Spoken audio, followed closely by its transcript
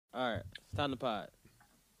All right, it's time to pod.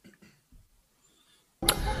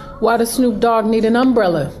 Why does Snoop Dogg need an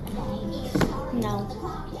umbrella? No.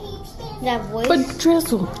 That voice? But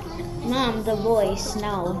drizzle. Mom, the voice.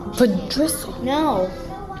 No. But drizzle. No.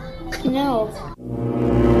 No.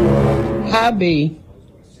 Hi, B.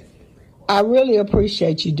 I really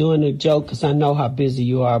appreciate you doing the joke because I know how busy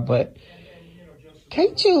you are, but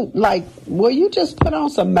can't you, will you just put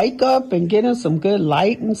on some makeup and get in some good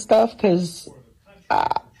light and stuff? Because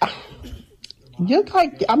you're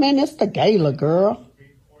it's the gala, girl.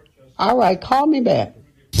 All right, call me back.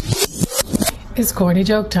 It's corny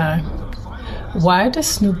joke time. Why does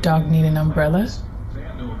Snoop Dogg need an umbrella?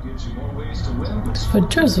 For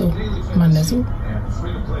drizzle, my nizzle.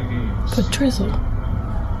 For drizzle,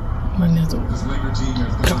 my nizzle.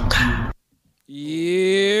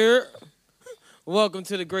 Yeah. Welcome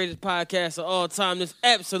to the greatest podcast of all time. That's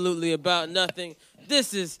absolutely about nothing.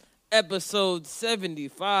 This is episode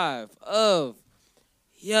 75 of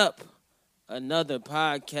another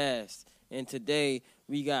podcast. And today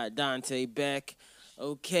we got Dante back.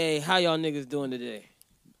 Okay, how y'all niggas doing today?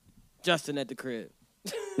 Justin at the crib.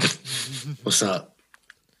 What's up?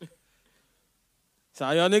 So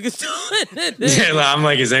how y'all niggas doing today? Yeah, I'm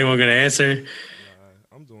like, is anyone gonna answer?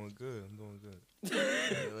 I'm doing good.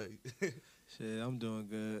 Shit, I'm doing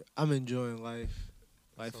good. I'm enjoying life.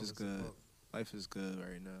 Life is good. Life is good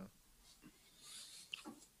right now.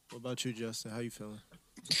 What about you, Justin? How you feeling?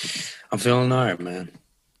 I'm feeling all right, man.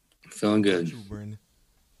 I'm feeling good. What you, Brandon?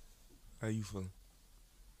 How you feeling?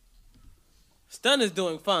 Stun is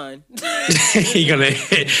doing fine. You gonna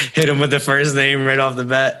hit him with the first name right off the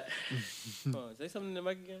bat? Say something in the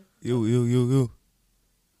mic again. You.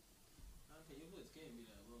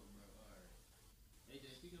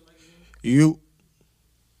 You.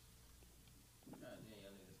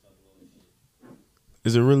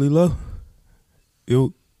 Is it really low?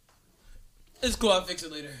 You. It's cool, I'll fix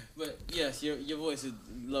it later. But yes, your voice is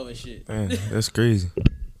low as shit. Man, that's crazy.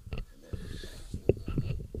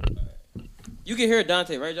 You can hear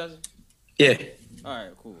Dante, right, Justin? Yeah. All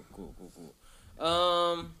right, cool.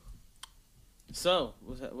 So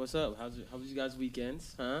what's up? How was you guys'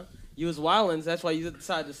 weekends? Huh? You was wildin', that's why you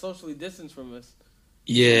decided to socially distance from us.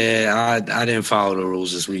 Yeah, I didn't follow the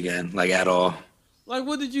rules this weekend, at all. Like,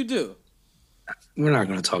 what did you do? We're not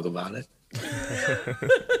gonna talk about it.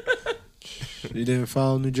 You didn't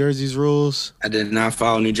follow New Jersey's rules? I did not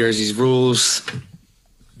follow New Jersey's rules.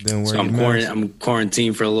 Then so I'm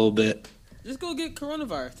quarantined for a little bit. Just go get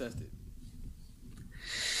coronavirus tested.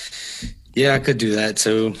 Yeah, I could do that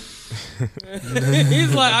too.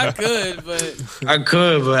 He's like, I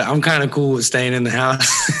could, but I'm kind of cool with staying in the house.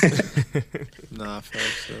 Nah, I feel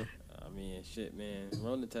so. I mean, shit, man.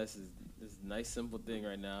 Corona test is a nice, simple thing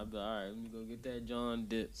right now. I'll be like, all right, let me go get that John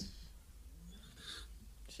Dips.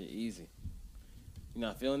 Shit, easy. You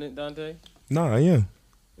not feeling it, Dante? Nah, I am.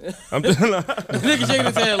 I'm just like, nigga shaking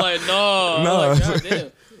his head like, no. No. Like, God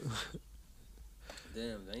damn.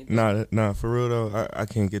 Damn, that ain't Nah, for real though, I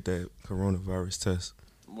can't get that coronavirus test.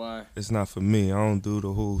 Why? It's not for me. I don't do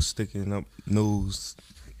the whole sticking up nose.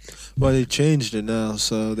 Well, they changed it now,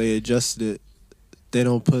 so they adjusted it. They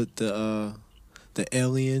don't put the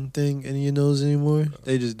alien thing in your nose anymore.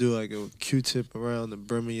 They just do like a Q-tip around the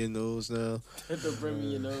brim of your nose now. The brim of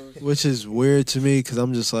your nose. Which is weird to me because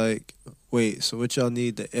I'm just like, wait, so what y'all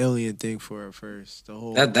need the alien thing for at first? The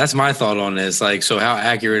whole That's my thought on this. So how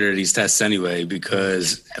accurate are these tests anyway?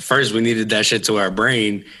 Because at first we needed that shit to our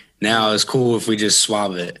brain. Now it's cool if we just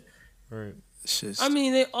swab it. Right. I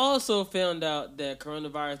mean, they also found out that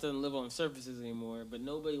coronavirus doesn't live on surfaces anymore, but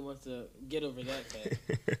nobody wants to get over that fact.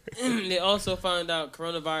 They also found out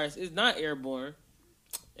coronavirus is not airborne.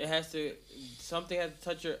 Something has to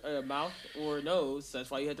touch your mouth or nose.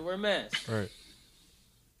 That's why you have to wear a mask. Right.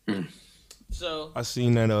 So I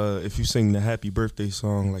seen that if you sing the happy birthday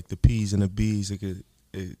song, like the P's and the B's, it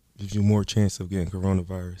gives you more chance of getting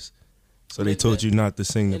coronavirus. So they told you not to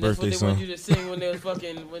sing the birthday song. And that's what they wanted you to sing when they was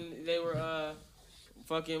when they were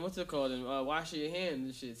what's it called? And washing your hands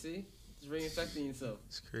and shit. See, it's reinfecting yourself.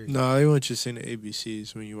 It's crazy. No, they want you to sing the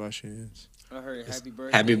ABCs when you wash your hands. I heard happy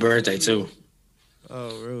birthday. Happy birthday too.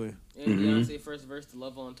 Oh, really? And Beyonce first verse to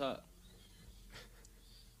Love on Top.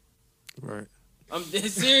 Right. I'm dead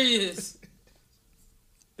serious.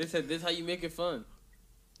 They said this how you make it fun.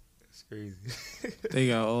 It's crazy. They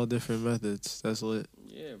got all different methods. That's lit.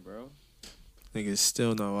 Yeah, bro. Niggas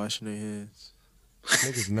still not washing their hands.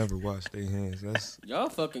 Niggas never wash their hands. That's y'all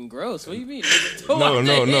fucking gross. What do you mean?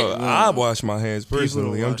 No. I wash my hands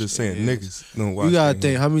personally. I'm just saying niggas don't wash. You gotta their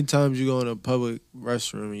think hands. how many times you go in a public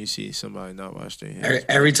restroom and you see somebody not wash their hands.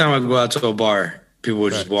 Every time I go out to a bar, people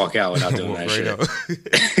would just walk out without doing that Right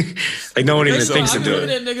shit. Like no one even So thinks to I'm do looking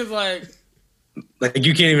it. at niggas like Like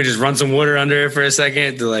you can't even just run some water under it for a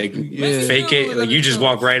second to like Yeah. fake it. Like you just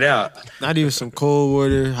walk right out. Not even some cold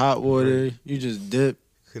water, hot water. You just dip.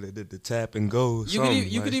 Could have did the tap and go.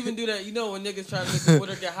 you could even do that. You know when niggas try to make the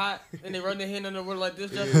water get hot and they run their hand under the water like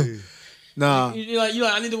this, Justin? Nah. You like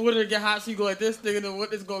I need the water to get hot, so you go like this, thinking the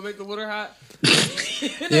water's gonna make the water hot.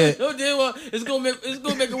 Yeah. No damn well, it's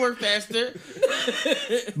gonna make it work faster.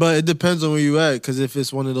 But it depends on where you at. Because if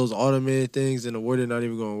it's one of those automated things, then the water not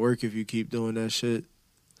even going to work if you keep doing that shit.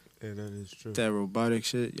 Yeah, that is true. That robotic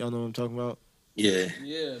shit. Y'all know what I'm talking about? Yeah.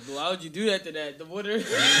 Yeah, but why would you do that to that? The water.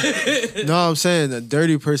 No, I'm saying a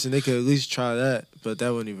dirty person, they could at least try that. But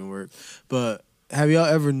that wouldn't even work. But have y'all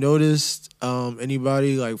ever noticed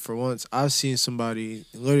anybody, like for once, I've seen somebody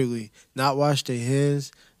literally not wash their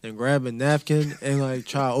hands and grab a napkin and like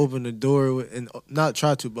try to open the door with, and not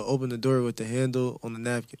try to, but open the door with the handle on the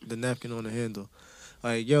napkin on the handle.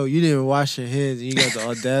 Like, yo, you didn't wash your hands and you got the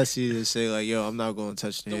audacity to say like, yo, I'm not going to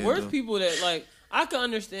touch the handle. worst people that like I can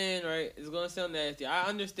understand, right? It's gonna sound nasty. I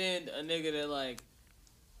understand a nigga that like,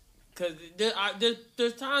 cause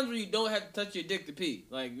there's times where you don't have to touch your dick to pee.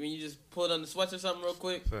 Like when you just pull it on the sweats or something real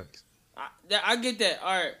quick. Facts. I get that.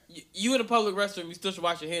 All right, you in a public restroom, you still should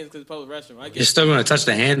wash your hands because it's a public restroom. I get. You're still gonna touch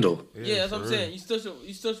the handle. Yeah, that's what I'm saying. You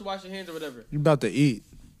still should wash your hands or whatever. You about to eat.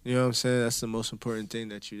 You know what I'm saying? That's the most important thing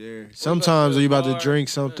that you there. Sometimes you about to drink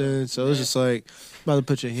something, so it's just like you about to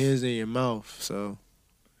put your hands in your mouth. So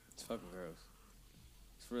it's fucking gross.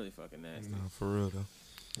 It's really fucking nasty. No, for real though.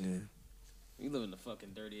 yeah. We live in a fucking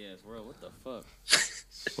dirty ass world. What the fuck?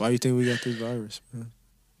 Why you think we got this virus, man?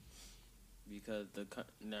 Because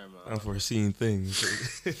never mind. Unforeseen things.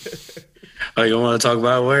 Oh, you want to talk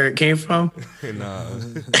about where it came from? Nah.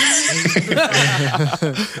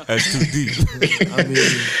 That's too deep. I mean,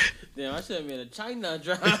 Damn, I should have made a China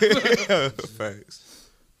drop. Facts.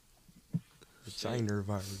 The China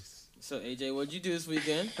virus. So AJ, what'd you do this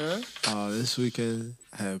weekend? Huh? this weekend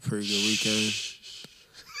I had a pretty good weekend.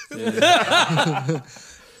 Yeah.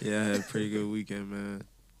 Yeah, I had a pretty good weekend, man.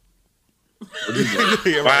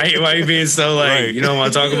 Why you being so like Right. you don't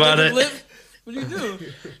want to talk about it? What'd you do?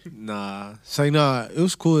 Nah. It's like, nah, it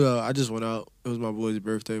was cool though. I just went out. It was my boy's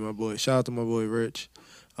birthday. Shout out to my boy Rich.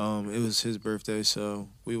 It was his birthday, so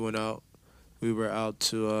we went out. We were out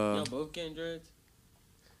to Y'all both getting dreads?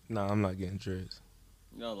 Nah, I'm not getting dreads.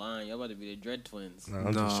 Y'all lying. Y'all about to be the dread twins. Nah,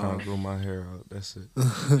 I'm just trying to grow my hair out. That's it.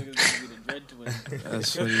 Niggas about to be the dread twins.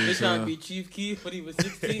 That's funny. They as trying to hell. be Chief Keef when he was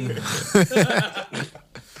 16.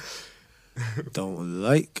 Don't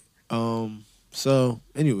like. So,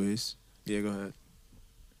 anyways, yeah, go ahead.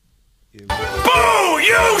 Boo!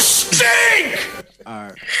 You stink! All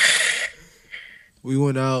right. We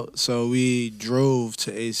went out, so we drove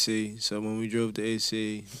to AC. So when we drove to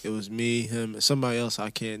AC, it was me, him, and somebody else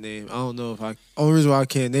I can't name. I don't know if only reason why I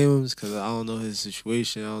can't name him is because I don't know his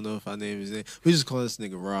situation. I don't know if I name his name. We just call this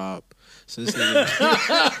nigga Rob. So this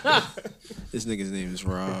nigga's name is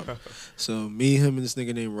Rob. So me, him, and this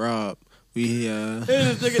nigga named Rob. We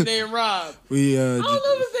This nigga named Rob. we I don't know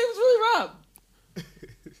if his name was really Rob.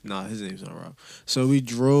 Nah, his name's not Rob. So we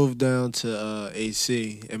drove down to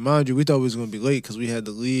AC, and mind you, we thought we was gonna be late because we had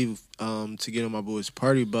to leave to get on my boy's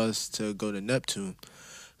party bus to go to Neptune.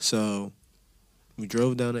 So we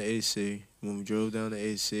drove down to AC. When we drove down to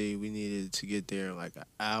AC, we needed to get there in like an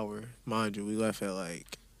hour. Mind you, we left at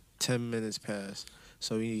like 10 minutes past.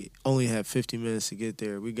 So we only had 50 minutes to get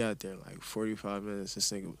there. We got there in like 45 minutes.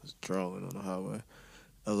 This nigga was drawing on the highway,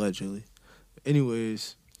 allegedly.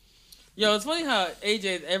 Anyways. Yo, it's funny how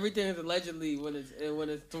AJ everything is allegedly when it's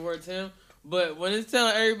towards him, but when it's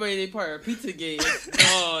telling everybody they part of Pizzagate,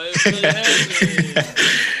 it's really happening.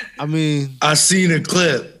 I mean, I seen a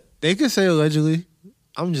clip. They could say allegedly.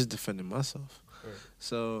 I'm just defending myself. Right.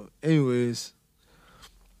 So, anyways,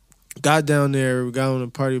 got down there. We got on the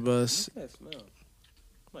party bus. What's that smell?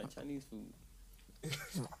 Like Chinese food.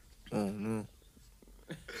 Oh no.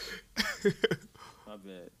 My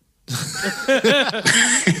bad.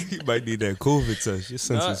 You might need that COVID test. Your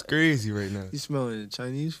sense is crazy right now. You smelling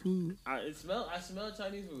Chinese food? I smell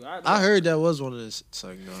Chinese food. I heard that was one of the. It's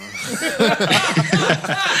like no.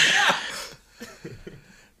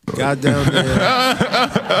 Got down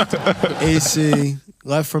there. AC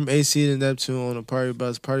left from AC to Neptune on a party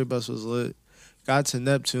bus. Party bus was lit. Got to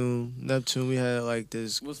Neptune. We had like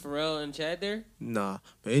this. Was Pharrell and Chad there? Nah,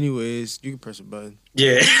 but anyways, you can press a button.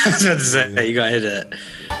 Yeah, I was about to say you gotta hit that.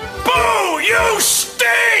 Boo! You stink!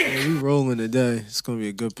 Yeah, we rolling today. It's gonna be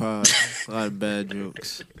a good pod. A lot of bad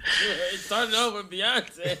jokes. It started over with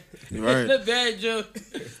Beyonce. You're right. It's a bad joke.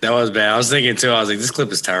 That was bad. I was thinking too. I was like, this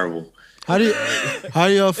clip is terrible. How do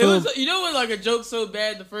y'all feel? You know when like a joke's so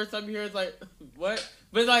bad the first time you hear it's like what?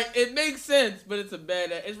 But like it makes sense, but it's a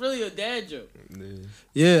bad. It's really a dad joke.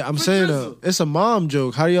 Yeah, I'm For saying Drizzle. it's a mom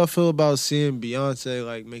joke. How do y'all feel about seeing Beyonce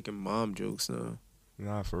like making mom jokes now?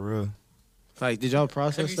 Nah, for real. Like, did y'all Have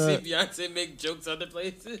process you that? seen Beyonce make jokes other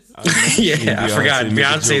places? Yeah, I forgot.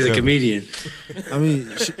 Beyonce's a comedian. I mean,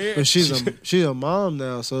 but she's a mom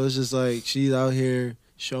now, so it's just like she's out here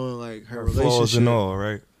showing like her Flaws relationship and all,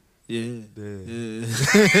 right? Yeah.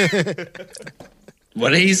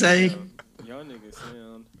 What did he say? Y'all niggas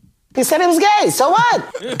sound. He said he was gay, so what?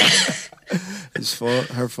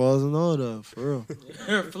 Her flaws and all though, for real.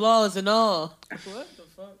 Her flaws and all. What the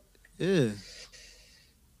fuck? Yeah.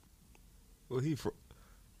 Well,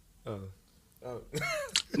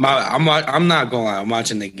 I'm not gonna lie. I'm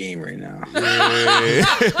watching the game right now.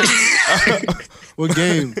 What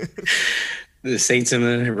game? The Saints and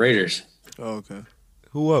the Raiders. Oh, okay.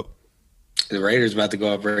 Who up? The Raiders about to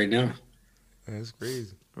go up right now. That's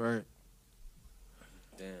crazy. Right.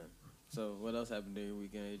 Damn. So what else happened during your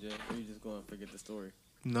weekend, AJ? Or you just going to forget the story?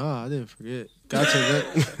 Nah, I didn't forget.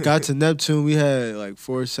 Got to Neptune. We had like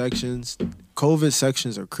 4 sections. COVID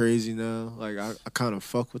sections are crazy now. Like I kind of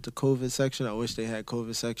fuck with the COVID section. I wish they had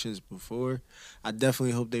COVID sections before. I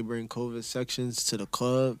definitely hope they bring COVID sections to the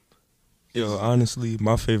club. Yo, honestly,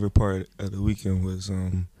 my favorite part of the weekend was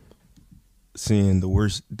seeing the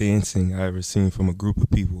worst dancing I ever seen from a group of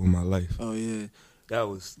people in my life. Oh yeah, that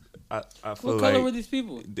was. I feel What like color were these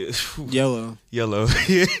people? yellow. Yellow.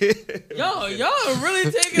 Y'all are really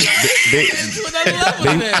taking it to another level,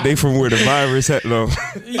 man. They from where the virus had no.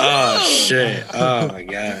 Oh shit! Oh my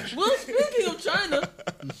gosh. Well, speaking of China,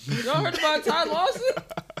 y'all heard about Ty Lawson?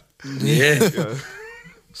 Yeah.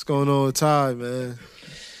 What's going on with Ty, man?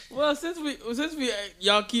 Well, since we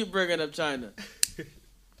y'all keep bringing up China,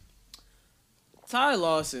 Ty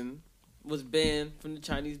Lawson was banned from the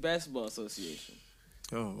Chinese Basketball Association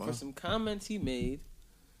Oh wow. for some comments he made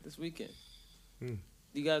this weekend. Hmm.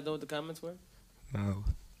 You guys know what the comments were? No.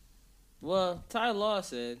 Well, Ty Law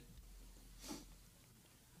said,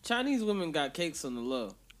 Chinese women got cakes on the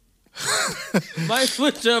low. Might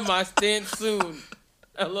switch up my stance soon.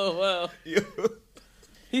 LOL. He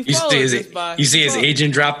You followed see this his, by... you see his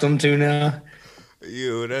agent dropped him too now?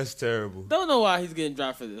 Yo, that's terrible. Don't know why he's getting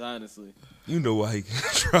dropped for this, honestly. You know why he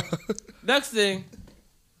got dropped. Next thing.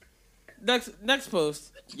 Next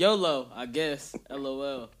post. YOLO, I guess.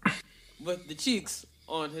 LOL. With the cheeks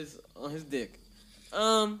on his dick.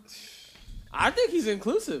 I think he's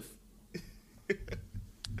inclusive.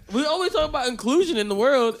 We always talk about inclusion in the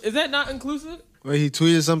world. Is that not inclusive? Wait, he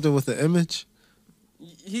tweeted something with the image?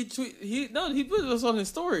 He put this on his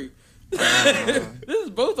story. This is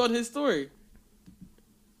both on his story.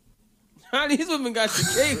 Chinese women got the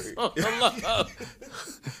cakes on the low.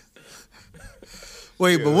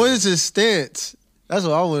 Wait, but what is his stance? That's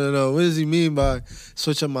what I want to know. What does he mean by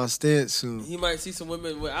switch up my stance soon? He might see some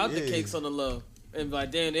women without the cakes on the low and be like,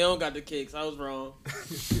 damn, they don't got the cakes. I was wrong.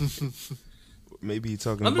 Maybe he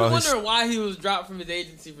talking I'm about just his. wondering why he was dropped from his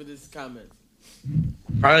agency for this comment.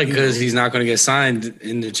 Probably because he's not going to get signed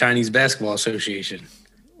in the Chinese Basketball Association.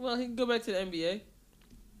 Well, he can go back to the NBA.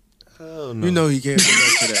 Hell no. You know he can't go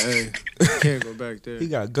back to the A. He can't go back there. He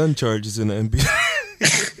got gun charges in the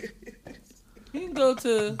NBA. He can go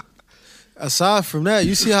to... Aside from that,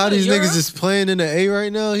 you see how these Europe? niggas is playing in the A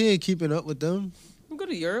right now? He ain't keeping up with them. He can go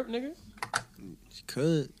to Europe, nigga. He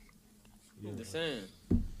could. I'm just saying.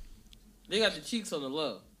 They got the cheeks on the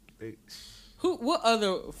low. They- What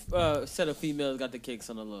other set of females got the cakes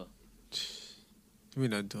on the low? We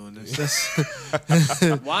not doing this. That's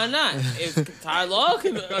Why not? If Ty Law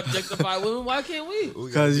can objectify women, why can't we?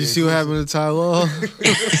 because you see what happened to Ty Law.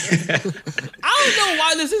 I don't know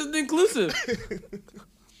why this isn't inclusive.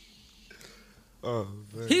 Oh,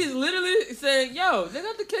 man. He's literally saying, yo, they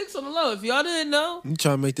got the cakes on the low. If y'all didn't know, You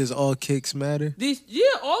trying to make this all cakes matter?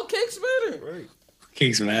 all cakes matter. Right.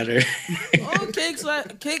 Cakes matter. All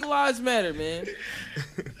cake lives matter, man.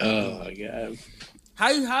 Oh my god.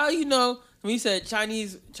 How you know when he said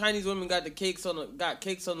Chinese women got cakes on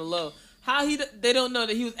the low? They don't know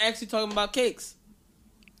that he was actually talking about cakes.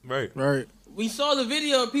 Right. Right. We saw the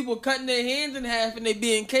video of people cutting their hands in half and they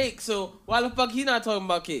being cake. So why the fuck he not talking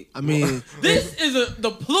about cake? I mean, This is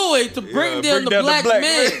the ploy to bring down bring the down the black black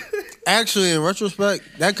man. man. actually, in retrospect,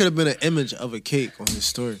 that could have been an image of a cake on his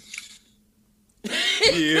story.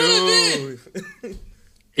 Yo.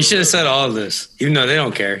 He should have said all of this, even though they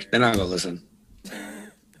don't care. They're not gonna listen.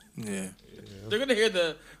 Yeah. They're gonna hear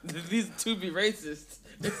these two be racist.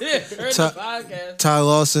 Heard Ta- the podcast. Ty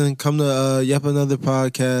Lawson, come to Yep Another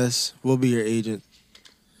Podcast. We'll be your agent.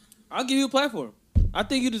 I'll give you a platform. I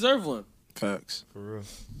think you deserve one. Facts. For real.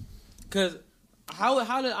 Cause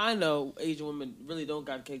how did I know Asian women really don't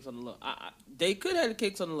got cakes on the low? They could have the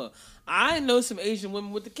cakes on the low. I know some Asian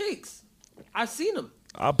women with the cakes. I seen them.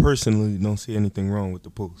 I personally don't see anything wrong with the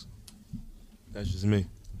post. That's just me.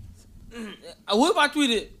 What if I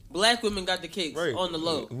tweeted black women got the cakes Right. on the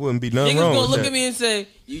low? It wouldn't be nothing Niggas wrong gonna with look that. at me and say,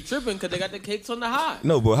 "You tripping?" Because they got the cakes on the high.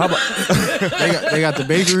 No, but how about They got the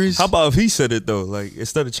bakeries. how about if he said it though? Like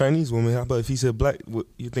instead of Chinese woman, how about if he said black?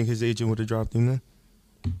 You think his agent would have dropped him then?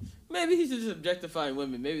 Maybe he's just objectifying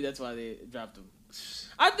women. Maybe that's why they dropped him.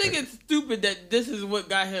 I think it's stupid that this is what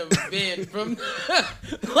got him banned from.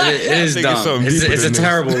 It is think it's dumb. something It's deeper a than this.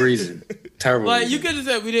 terrible reason. Terrible. Like reason. you could have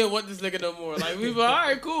said we didn't want this nigga no more. Like we were all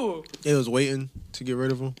right, cool. It was waiting to get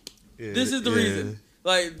rid of him. Yeah, This is the reason.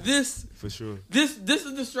 Like this for sure. is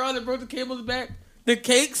the straw that broke the camel's back. The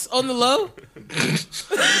cakes on the low.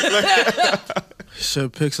 Should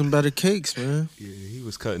have picked some better cakes, man. Yeah, he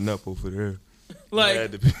was cutting up over there. Like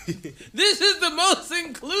Had to be. this is the most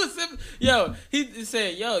inclusive. Yo, he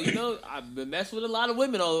said, "Yo, you know, I've been messing with a lot of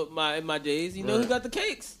women all in my days. You know who got the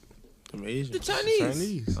cakes? Them Asians. The Chinese."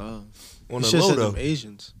 Chinese. Oh. On You the should low said though. them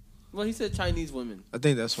Asians. Well, he said Chinese women, I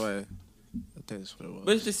think that's why. I think that's what it was.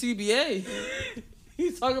 but it's the CBA.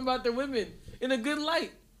 He's talking about the women in a good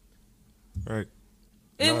light. Right.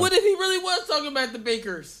 And Nah. what if he really was talking about the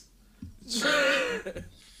bakers?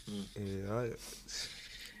 Yeah.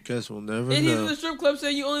 Guess we'll never And he's in know. the strip club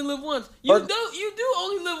saying you only live once. You do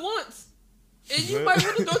only live once. And you might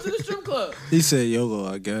want to go to the strip club. He said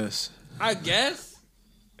YOLO, I guess. I guess.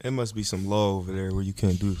 It must be some law over there where you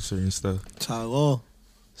can't do certain stuff. Ty Law.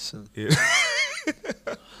 So, Yeah.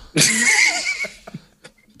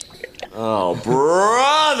 Oh,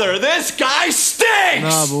 brother, this guy stinks!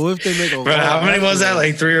 nah, but what if they make a law? Bro, how many after was that?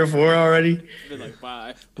 this? Like 3 or 4 already? It's been like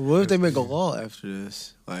 5. But what if they make a law after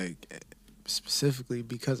this? Like, specifically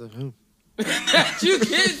because of him. You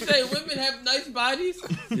can't say women have nice bodies.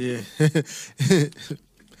 Yeah.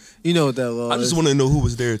 You know what that law I is. just want to know who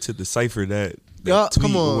was there to decipher that Y'all, tweet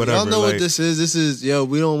come or on. whatever. Y'all know like, what this is. This is,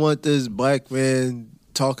 we don't want this black man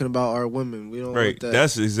talking about our women. We don't Right. want that.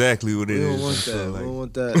 That's exactly what it we is. don't want I feel that. like. We don't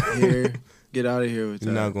want that here. Get out of here with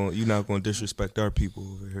You're that. not gonna disrespect our people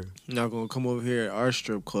over here. You're not going to come over here at our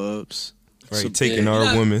strip clubs. Right. So- Taking You're our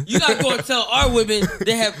not- women. You're not going to tell our women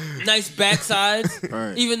they have nice backsides,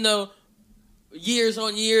 Right. even though years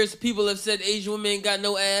on years people have said Asian women ain't got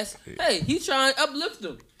no ass. Hey, he's trying to uplift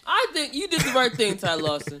them. I think you did the right thing, Ty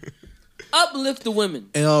Lawson. Uplift the women.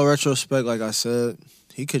 In all retrospect, like I said,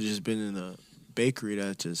 he could have just been in a bakery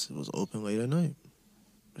that just was open late at night.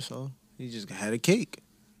 That's all. He just had a cake.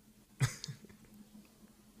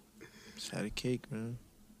 Just had a cake, man.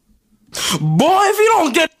 Boy, if you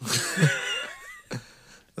don't get...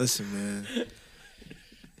 Listen, man.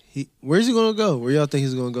 Where's he gonna go? Where y'all think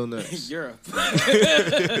he's gonna go next? Europe. Where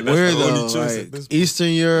the though? only choice at Like this point. Eastern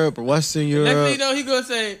Europe or Western Next thing Europe? you know, he gonna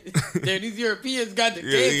say, "Damn, these Europeans got the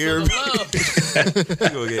Yeah, cakes on the low."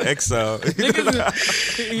 He gonna get exiled.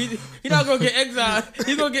 Niggas, he not gonna get exiled.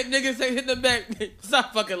 He gonna get niggas saying, hit the back.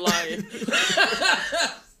 Stop fucking lying.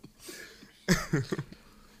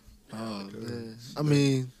 Oh man. I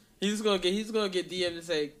mean, He's gonna get DM to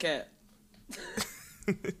say cat.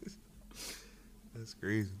 That's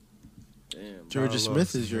crazy. Damn. Georgia Lost,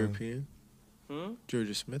 Smith is man. European. Hmm?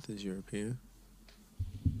 Georgia Smith is European.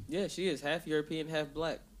 Yeah, she is half European, half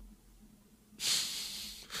black.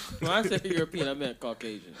 When I said European, I meant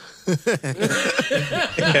Caucasian.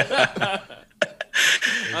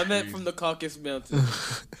 I meant from the Caucasus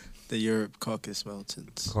Mountains. The Europe Caucasus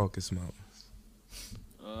Mountains. Caucasus Mountains.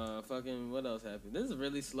 Fucking, what else happened? This is a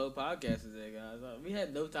really slow podcast today, guys. We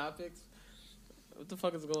had no topics. What the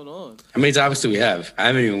fuck is going on? How many topics do we have? I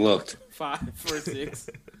haven't even looked. 5 for 6.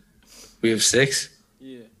 We have 6?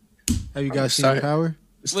 Yeah. Have you guys seen Sorry. Power?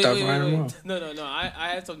 Wait, Start wait, behind wait, them wait. No.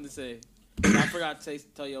 I had something to say. I forgot to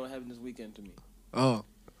tell you what happened this weekend to me. Oh.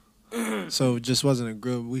 So it just wasn't a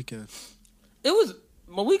good weekend.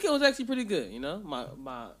 My weekend was actually pretty good. You know, my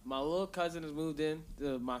little cousin has moved in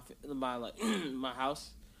to my like my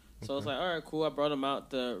house, so it's like, all right, cool. I brought him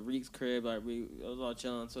out to Reek's crib. Like I was all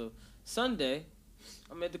chilling. So Sunday,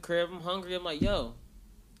 I'm at the crib. I'm hungry. I'm like, yo,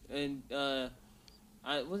 and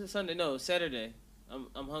was it Sunday? No, Saturday.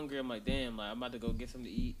 I'm hungry. I'm like, damn. Like I'm about to go get something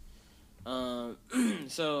to eat.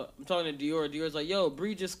 So I'm talking to Dior. Dior's like, yo,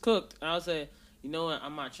 Bree just cooked. And I was like, you know what?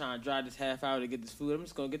 I'm not trying to drive this half hour to get this food. I'm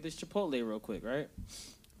just gonna get this Chipotle real quick, right?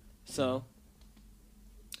 So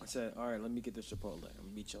I said, all right, let me get this Chipotle. I'm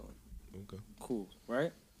gonna be chilling. Okay. Cool,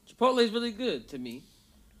 right? Chipotle is really good to me.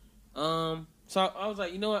 So I was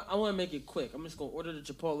like, you know what? I want to make it quick. I'm just gonna order the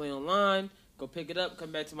Chipotle online, go pick it up,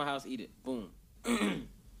 come back to my house, eat it. Boom.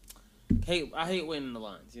 I hate waiting in the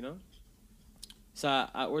lines, you know. So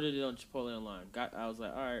I ordered it on Chipotle online. I was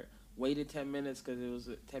like, all right. Waited 10 minutes because it was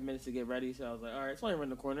 10 minutes to get ready. So I was like, all right, it's only around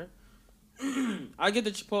the corner. I get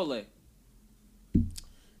the Chipotle.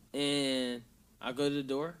 And I go to the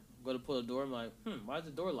door. Go to pull the door. I'm like, why is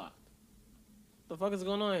the door locked? What the fuck is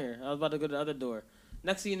going on here? I was about to go to the other door.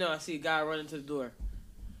 Next thing you know, I see a guy running to the door.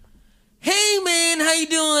 Hey, man, how you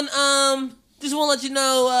doing? Just want to let you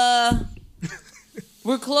know,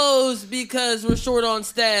 we're closed because we're short on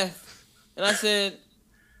staff. And I said,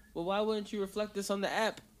 well, why wouldn't you reflect this on the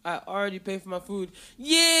app? I already paid for my food.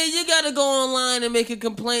 Yeah, you gotta go online and make a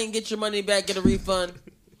complaint, get your money back, get a refund.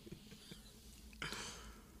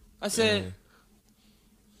 I said,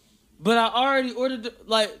 but I already ordered,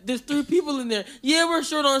 there's 3 people in there. Yeah, we're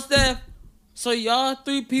short on staff. So y'all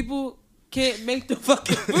 3 people can't make the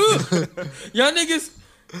fucking food? Y'all niggas,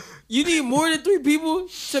 you need more than 3 people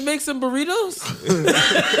to make some burritos?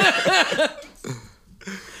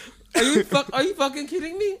 Are you fucking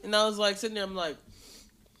kidding me? And I was like, sitting there, I'm like,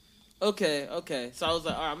 okay. So I was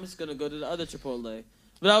like, all right, I'm just going to go to the other Chipotle.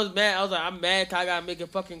 But I was mad. I was like, I'm mad because I got to make a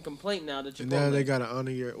fucking complaint now to Chipotle. And now they got to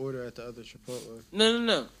honor your order at the other Chipotle.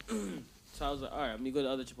 No. So I was like, all right, let me go to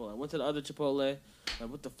the other Chipotle. I went to the other Chipotle. Like,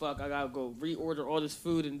 what the fuck? I got to go reorder all this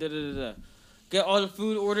food and da-da-da-da. Get all the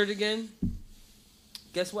food ordered again.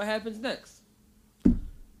 Guess what happens next?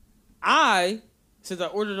 Since I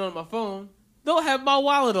ordered it on my phone, don't have my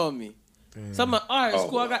wallet on me. Damn. So I'm like, all right, it's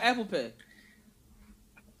cool. I got Apple Pay.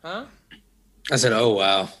 Huh? I said, oh,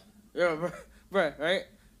 wow. Yeah, bro, right?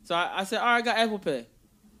 So I said, all right, I got Apple Pay.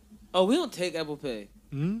 Oh, we don't take Apple Pay.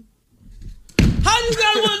 How you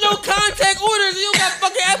got one of those contact orders and you don't got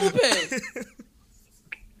fucking Apple Pay?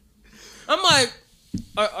 I'm like,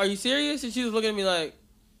 are you serious? And she was looking at me like,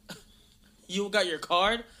 you got your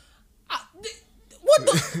card? What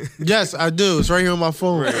the? Yes, I do. It's right here on my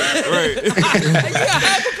phone. Right. You got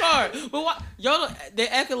Apple Card. But why? Y'all, they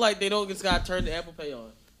acting like they don't just got to turn the Apple Pay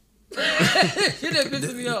on. Shit that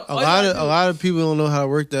pisses me off. A lot of people don't know how to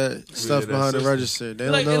work that stuff behind the register. They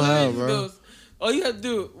don't know how, bro. All you have to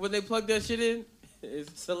do when they plug that shit in is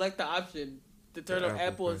select the option to turn on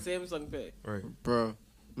Apple and Samsung Pay. Right, bro.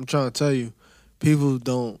 I'm trying to tell you, people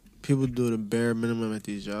do the bare minimum at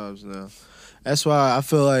these jobs now. That's why I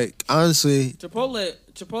feel like, honestly,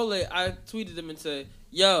 Chipotle, I tweeted them and said,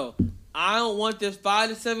 yo, I don't want this 5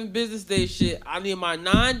 to 7 business day shit. I need my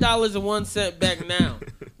 $9.01 back now.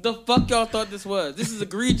 The fuck y'all thought this was? This is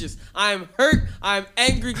egregious. I am hurt. I am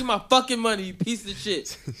angry. Give my fucking money, you piece of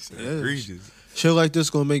shit. Egregious. Shit like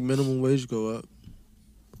this gonna make minimum wage go up.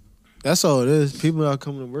 That's all it is. People not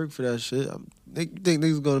coming to work for that shit. They think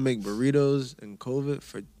niggas gonna make burritos and COVID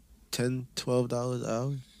for $10, $12 an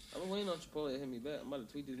hour. I'm waiting on Chipotle to hit me back. I'm about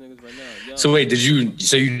to tweet these niggas right now. Yo. So wait, you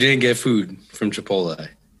didn't get food from Chipotle?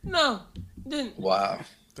 No, didn't. Wow.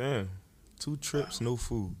 Damn. 2 trips, no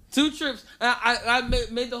food. 2 trips. I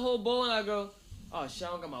made the whole bowl and I go, oh shit,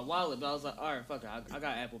 I don't got my wallet. But I was like, all right, fuck it. I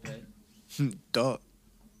got Apple Pay. Dog.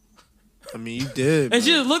 I mean, you did. And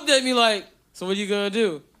she just looked at me like, so what are you gonna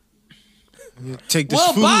do? Take this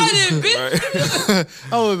food. Well, buy it,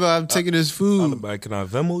 bitch. I'm taking this food. Can I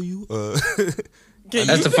Venmo you?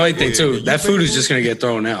 That's the funny thing too. That food is just gonna get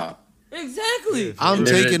thrown out. Exactly. I'm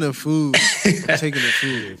taking the food. I'm taking the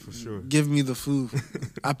food. Yeah, for sure. Give me the food.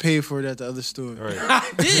 I paid for it at the other store. Right.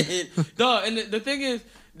 I did. Dog, and the thing is,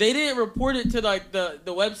 they didn't report it to like the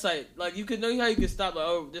website. Like you could know how you could stop like,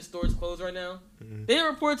 oh, this store's closed right now. Mm-hmm. They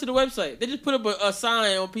didn't report it to the website. They just put up a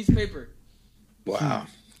sign on a piece of paper. Wow.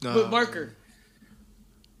 With marker.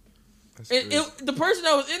 And the person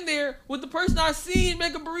that was in there was the person I seen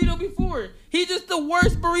make a burrito before. He's just the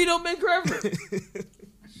worst burrito maker ever.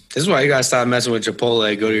 This is why you gotta stop messing with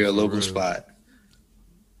Chipotle. Go to your local spot.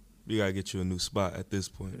 You gotta get you a new spot at this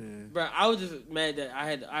point. Yeah. Bro, I was just mad that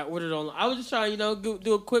I ordered online. I was just trying,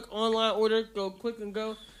 do a quick online order, go quick and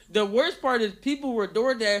go. The worst part is people were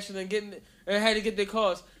door dashing and had to get their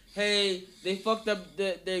calls. Hey, they fucked up.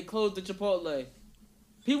 They closed the Chipotle.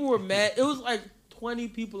 People were mad. It was like 20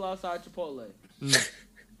 people outside Chipotle.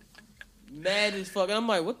 Mad as fuck. And I'm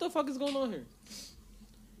like, what the fuck is going on here?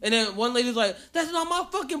 And then one lady's like, that's not my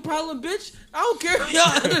fucking problem, bitch. I don't care if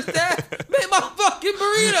y'all understand. Make my fucking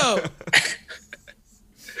burrito.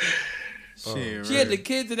 She had the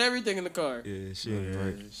kids and everything in the car. Yeah, she ain't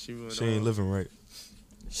right. She ain't living right.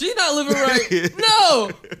 She not living right. No.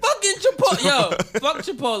 Fucking Chipotle. Yo, fuck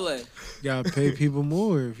Chipotle. You gotta pay people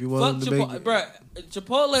more if you want them to make it. Bruh,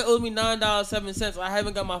 Chipotle owed me $9.07. I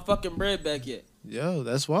haven't got my fucking bread back yet. Yo,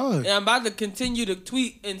 that's why. And I'm about to continue to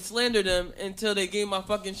tweet and slander them until they gave my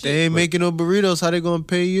fucking shit. They ain't making no burritos. How they gonna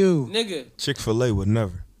pay you? Nigga. Chick-fil-A would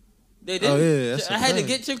never. They didn't. Oh, yeah, that's I a had to fact.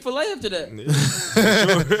 get Chick-fil-A after that.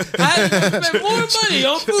 I had to go spend more money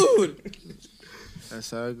on food. That's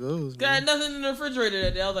how it goes. I had Man. nothing in the refrigerator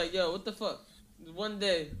that day. I was like, yo, what the fuck? One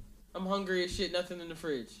day, I'm hungry as shit, nothing in the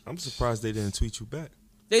fridge. I'm surprised they didn't tweet you back.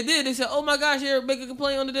 They did. They said, oh my gosh, here, make a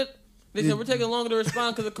complaint on the... They said, we're taking longer to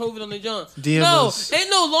respond because of COVID on the John. DM No, us. ain't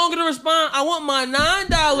no longer to respond. I want my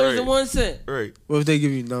 $9.01. Right. What if they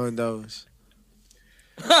give you $9?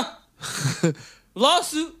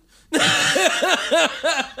 Lawsuit.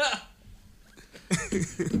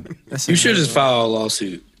 You should just file a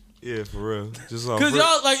lawsuit. Yeah, for real. Just off Because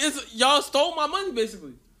rip. y'all stole my money,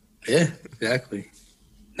 basically. Yeah, exactly.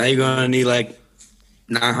 Now you're gonna need like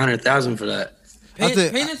 900,000 for that. Pain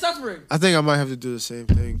and suffering. I think I might have to do the same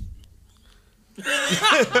thing.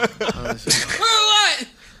 Honestly. For what?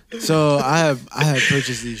 So I had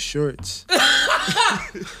purchased these shorts,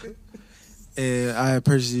 and I had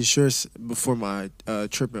purchased these shorts before my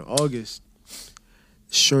trip in August.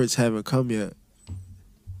 Shorts haven't come yet,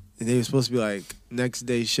 and they were supposed to be like next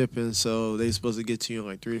day shipping. So they supposed to get to you in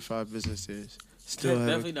like 3 to 5 business days. Still haven't.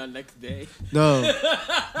 Definitely not next day. No,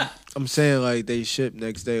 I'm saying like they ship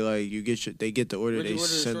next day. Like they get the order, Where'd you they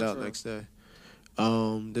order the send shorts out from? next day.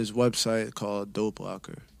 This website called Dope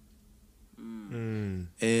Locker.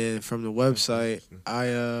 And from the website,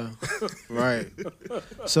 right.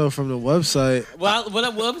 So from the website, Well, when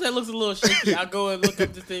the website looks a little shaky, I go and look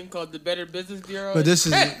up this thing called the Better Business Bureau. But this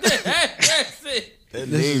is- That's it. That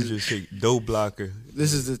This name is- just say dope blocker.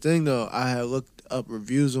 this is the thing though. I had looked up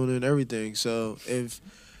reviews on it and everything. So if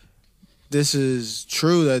this is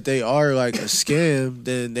true that they are like a scam,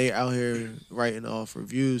 then they out here writing off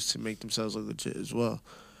reviews to make themselves look legit as well.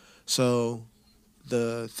 So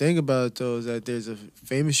the thing about it though is that there's a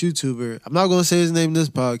famous YouTuber. I'm not gonna say his name in this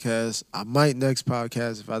podcast. I might next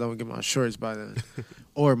podcast if I don't get my shorts by then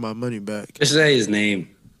or my money back. Just say his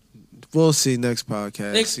name. We'll see next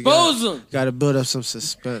podcast. Expose him. Got to build up some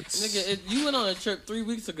suspense. Nigga, you went on a trip 3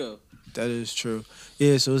 weeks ago. That is true.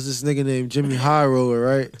 Yeah, so it's this nigga named Jimmy High Roller,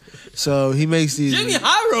 right? So he makes these. Jimmy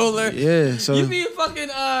High Roller? Yeah, so. You mean fucking,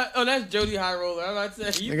 oh, that's Jody High Roller. I'm about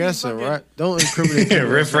to say. You I guess mean so, fucking right? Don't incriminate me.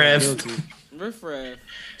 Riff Raff. Riff Raff.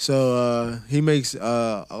 So he makes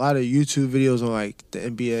a lot of YouTube videos on like the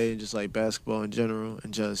NBA and just like basketball in general,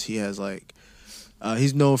 and just he has like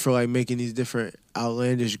he's known for like making these different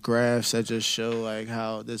outlandish graphs that just show like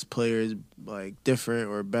how this player is like different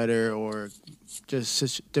or better or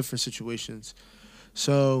just different situations.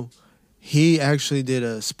 So he actually did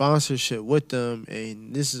a sponsorship with them,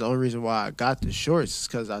 and this is the only reason why I got the shorts,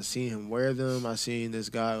 because I seen him wear them. I seen this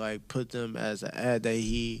guy like put them as an ad that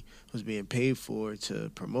he was being paid for to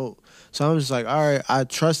promote. So I'm just like, all right, I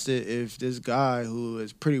trust it if this guy who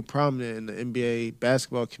is pretty prominent in the NBA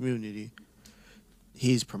basketball community,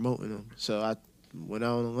 he's promoting them. So I went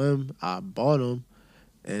out on a limb, I bought them,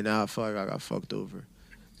 and now I feel like I got fucked over.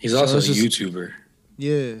 He's also a it's just- YouTuber.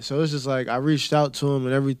 Yeah, so it's just like I reached out to him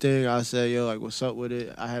and everything. I said, yo, like, what's up with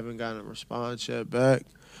it? I haven't gotten a response yet back.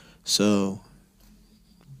 So,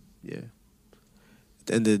 yeah. At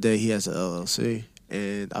the end of the day, he has an LLC.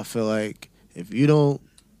 And I feel like if you don't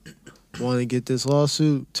want to get this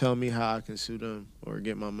lawsuit, tell me how I can sue them or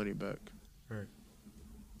get my money back. Right.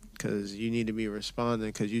 Because you need to be responding,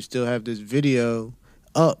 because you still have this video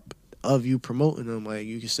up of you promoting them. Like,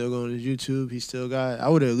 you can still go on his YouTube. He still got it. I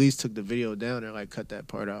would have at least took the video down and like cut that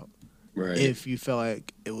part out. Right. If you felt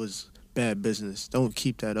like it was bad business, don't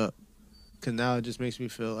keep that up. Because now it just makes me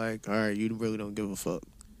feel like, all right, you really don't give a fuck.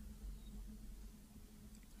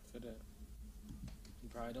 For that. You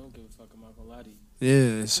probably don't give a fuck. I'm not gonna lie to you.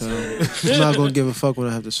 Yeah, so I'm not going to give a fuck when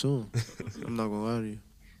I have to sue him. I'm not going to lie to you.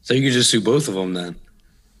 So you could just sue both of them then.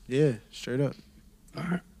 Yeah, straight up. All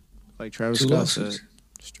right. Like Travis Two Scott lawsuits. said.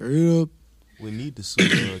 Straight up. We need to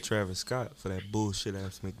sue Travis Scott for that bullshit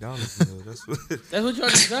ass McDonald's deal. That's what. That's what you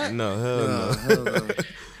already got? No, hell Nah, no. hell no.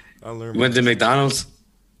 I learned. Went to McDonald's?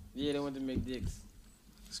 Yeah, they went to make dicks.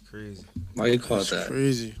 It's crazy. Why you call it That's that?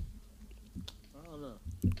 crazy. I don't know.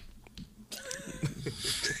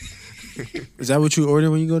 Is that what you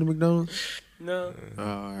order when you go to McDonald's? No, Oh,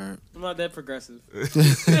 all right. I'm not that progressive.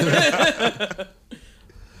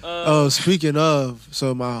 Oh, speaking of,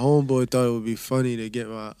 so my homeboy thought it would be funny to get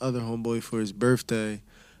my other homeboy for his birthday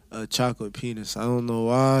a chocolate penis. I don't know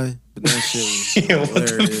why, but that shit was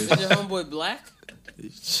hilarious. Is your homeboy black?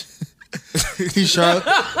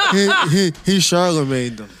 he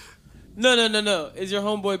Charlemagne them. No. Is your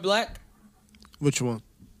homeboy black? Which one?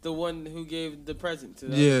 The one who gave the present to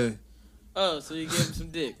them? Yeah. Oh, so you gave him some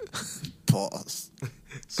dick. Pause.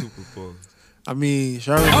 Super pause. I mean,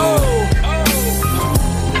 Charlemagne.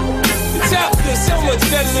 The top is so much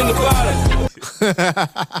better than the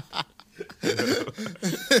bottom.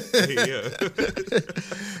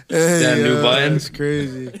 That new button? That's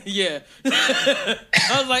crazy. Yeah.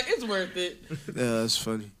 I was like, it's worth it. Yeah, that's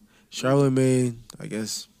funny. Charlamagne, I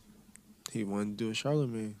guess he wanted to do a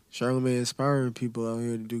Charlamagne. Charlamagne inspiring people out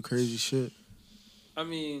here to do crazy shit. I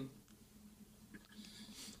mean,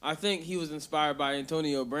 I think he was inspired by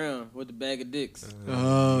Antonio Brown with the bag of dicks.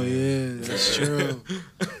 Oh, yeah, that's true.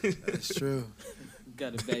 That's true.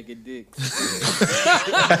 Got a bag of dicks.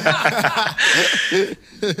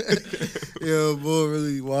 Yo, boy,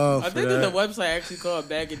 really wild. I for think that. there's a website actually called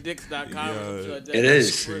bagadicks.com. It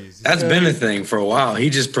is. That's been a thing for a while. He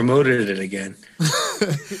just promoted it again.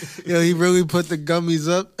 Yo, he really put the gummies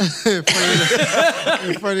up in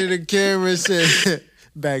front of the camera and said,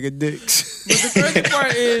 bag of dicks. But the crazy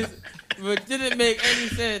part is, what didn't make any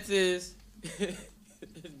sense is his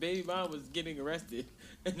baby mom was getting arrested.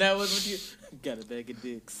 And that was what you got a bag of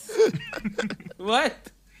dicks.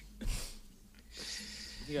 What?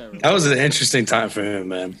 That was an interesting time for him,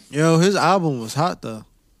 man. Yo, his album was hot though.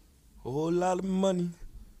 A whole lot of money.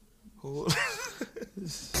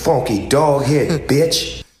 Funky dog head,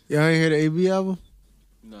 bitch. Y'all ain't hear the AB album?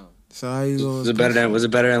 No. So how you going? Was it better than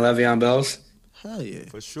Le'Veon Bell's? Hell yeah.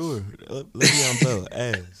 For sure. Le'Veon Bell,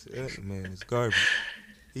 ass. That man is garbage.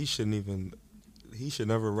 He should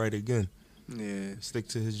never write again. Yeah. Stick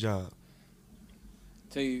to his job.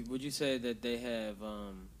 Tell you, would you say that they have,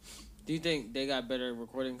 do you think they got better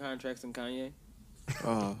recording contracts than Kanye?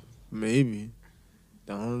 Maybe.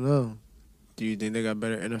 I don't know. Do you think they got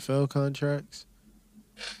better NFL contracts?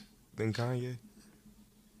 Than Kanye?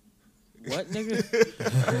 What, nigga?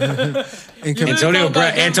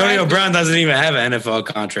 Antonio Brown doesn't even have an NFL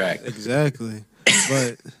contract. Exactly.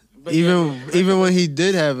 But even when he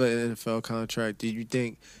did have an NFL contract, did you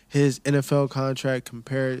think his NFL contract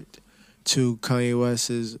compared to Kanye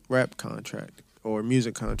West's rap contract or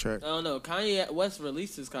music contract? I don't know. Kanye West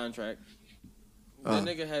released his contract. That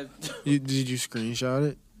nigga had... Did you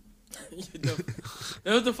screenshot it?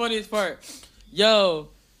 That was the funniest part. Yo,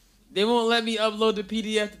 they won't let me upload the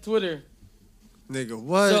PDF to Twitter. Nigga,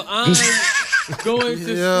 what? So I'm going to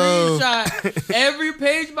screenshot every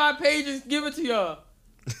page by page and give it to y'all.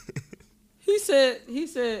 He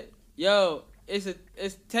said, yo, it's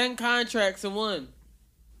 10 contracts in one.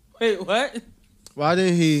 Wait, what? Why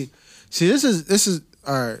didn't he? See, this is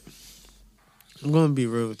all right. I'm gonna be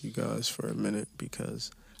real with you guys for a minute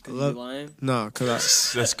because I love.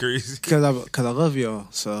 That's crazy. Because I love y'all,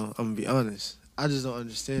 so I'm gonna be honest. I just don't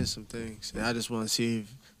understand some things, and I just want to see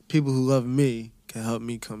if people who love me can help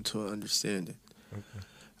me come to an understanding. Okay.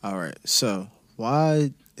 All right. So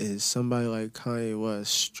why is somebody like Kanye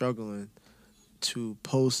West struggling to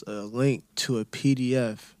post a link to a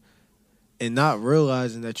PDF and not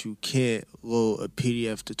realizing that you can't load a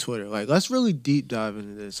PDF to Twitter? Like, let's really deep dive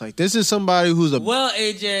into this. Like, this is somebody who's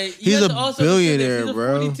AJ, he's a billionaire, he's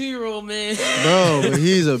bro. He's a 42-year-old man, bro. But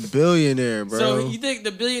he's a billionaire, bro. So you think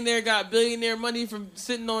the billionaire got billionaire money from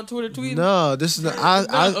sitting on Twitter tweeting? No, this is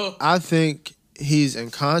I think he's in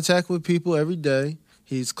contact with people every day.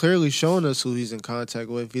 He's clearly showing us who he's in contact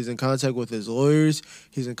with. He's in contact with his lawyers.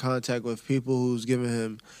 He's in contact with people who's giving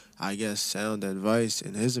him, I guess, sound advice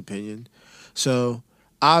in his opinion. So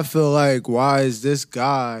I feel like, why is this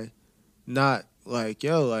guy not like,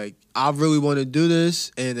 yo, like, I really want to do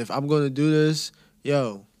this, and if I'm going to do this,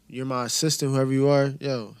 yo, you're my assistant, whoever you are,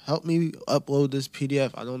 yo, help me upload this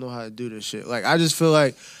PDF. I don't know how to do this shit. Like, I just feel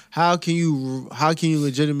like, how can you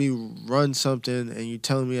legitimately run something and you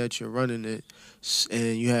telling me that you're running it,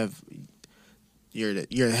 and you're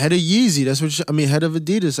head of Yeezy. That's what head of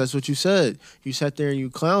Adidas. That's what you said. You sat there and you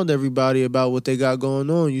clowned everybody about what they got going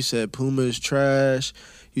on. You said Puma is trash.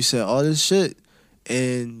 You said all this shit,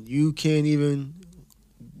 and you can't even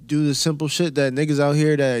do the simple shit that niggas out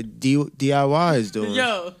here that DIY is doing.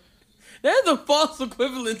 Yo, that's a false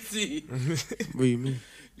equivalency. What do you mean?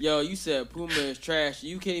 Yo, you said Puma is trash.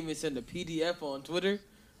 You can't even send a PDF on Twitter.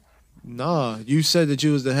 Nah, you said that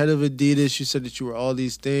you was the head of Adidas. You said that you were all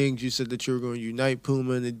these things. You said that you were going to unite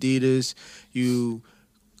Puma and Adidas.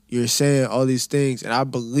 You're saying all these things, and I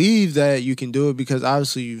believe that you can do it because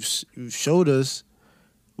obviously you've showed us.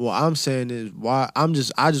 What I'm saying is, why I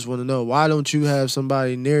just want to know, why don't you have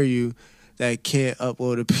somebody near you that can't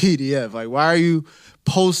upload a PDF? Like, why are you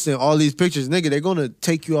posting all these pictures? Nigga, they're going to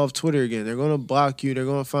take you off Twitter again. They're going to block you. They're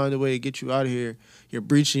going to find a way to get you out of here. You're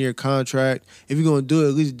breaching your contract. If you're going to do it,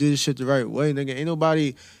 at least do this shit the right way, nigga. Ain't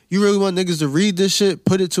nobody... You really want niggas to read this shit?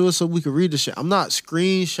 Put it to us so we can read this shit. I'm not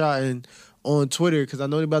screenshotting on Twitter because I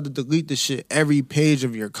know they're about to delete this shit every page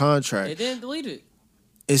of your contract. They didn't delete it.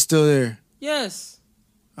 It's still there? Yes.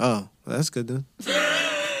 Oh, well, that's good then.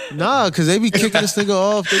 Nah, because they be kicking this nigga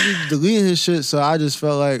off. They be deleting his shit. So I just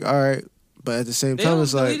felt like, all right. But at the same They time, don't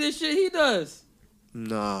it's like, delete this shit he does.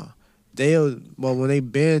 nah. When they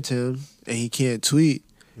banned him and he can't tweet,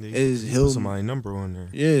 he'll put somebody's number on there.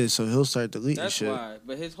 Yeah, so he'll start deleting That's shit. why.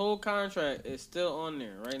 But his whole contract is still on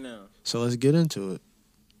there right now. So let's get into it.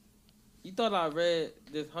 You thought I read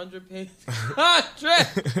this 100-page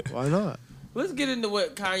contract? Why not? Let's get into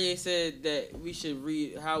what Kanye said that we should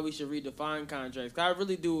read, how we should redefine contracts. 'Cause I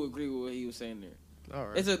really do agree with what he was saying there. All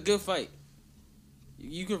right. It's a good fight.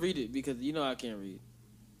 You can read it because you know I can't read.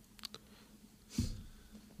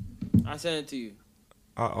 I sent it to you.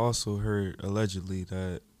 I also heard allegedly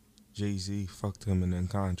that Jay-Z fucked him in that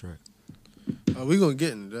contract. Oh, we gonna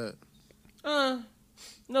get into that.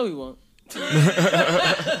 No, we won't.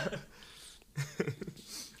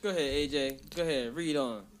 Go ahead, AJ. Go ahead, read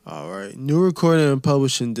on. All right. New recording and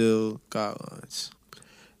publishing deal guidelines.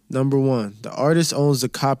 Number 1, the artist owns the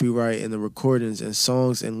copyright in the recordings and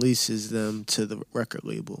songs and leases them to the record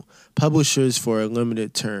label. Publishers for a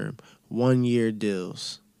limited term, 1-year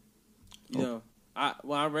deals. You know,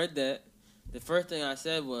 when I read that, the first thing I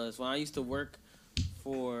said was when I used to work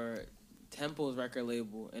for Temple's record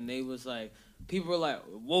label, and they was like, people were like,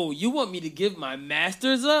 "Whoa, you want me to give my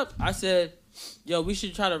masters up?" I said, "Yo, we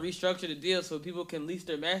should try to restructure the deal so people can lease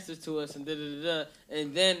their masters to us and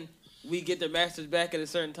and then we get their masters back at a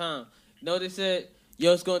certain time." No, they said,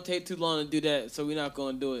 "Yo, it's gonna take too long to do that, so we're not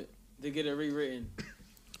gonna do it to get it rewritten."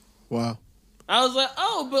 Wow. I was like,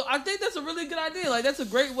 "Oh, but I think that's a really good idea. Like, that's a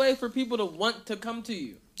great way for people to want to come to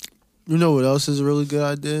you." You know what else is a really good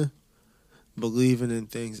idea? Believing in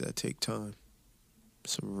things that take time.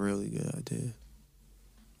 It's a really good idea.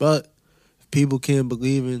 But if people can't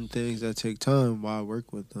believe in things that take time, why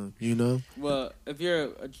work with them? You know? Well, if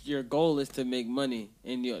your goal is to make money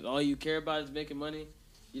and all you care about is making money,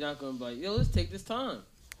 you're not gonna be like, "Yo, let's take this time."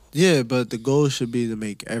 Yeah, but the goal should be to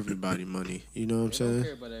make everybody money. You know what I'm saying? They don't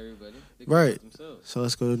care about everybody. They care Right. about themselves. So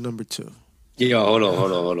let's go to number 2. Yo, hold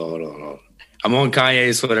on. I'm on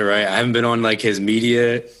Kanye's Twitter, right? I haven't been on like his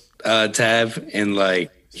media tab in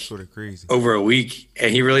like Sort of crazy. over a week,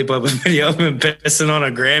 and he really put up a video of him pissing on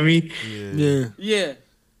a Grammy. Yeah.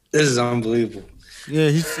 This is unbelievable. Yeah,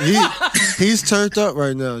 he's turned up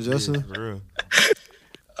right now, Justin. Yeah, for real.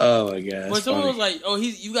 Oh my god. When someone was like, "Oh,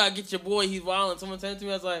 you gotta get your boy, he's wild," and someone said to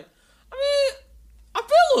me, I was like, I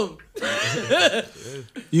feel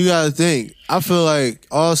him. You gotta think. I feel like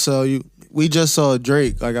also we just saw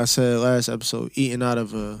Drake, like I said last episode, eating out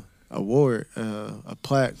of a award, a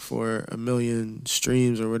plaque for 1 million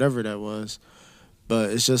streams or whatever that was.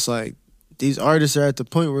 But it's just like these artists are at the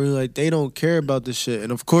point where like they don't care about this shit.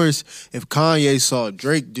 And of course, if Kanye saw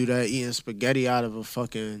Drake do that, eating spaghetti out of a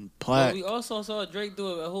fucking plaque. Well, we also saw Drake do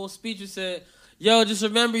a whole speech that said, "Yo, just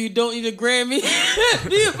remember you don't need a Grammy."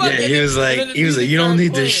 He was like, "You don't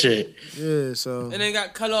need this shit." Yeah, so and then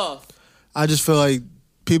got cut off. I just feel like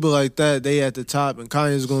people like that, they at the top, and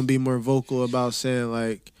Kanye's gonna be more vocal about saying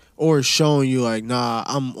like, or showing you like, nah,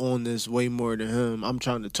 I'm on this way more than him. I'm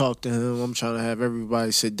trying to talk to him. I'm trying to have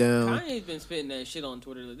everybody sit down. Kanye's been spitting that shit on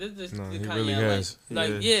Twitter. This he Kanye really has.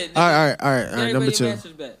 Yeah. All right.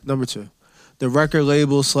 Number two. The record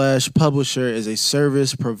label / publisher is a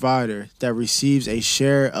service provider that receives a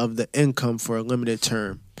share of the income for a limited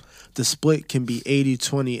term. The split can be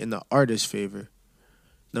 80-20 in the artist's favor.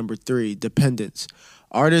 Number 3, dependence.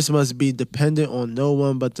 Artists must be dependent on no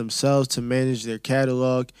one but themselves to manage their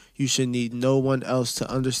catalog. You should need no one else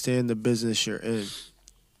to understand the business you're in.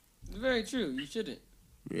 Very true. You shouldn't.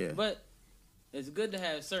 Yeah. But it's good to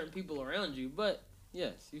have certain people around you. But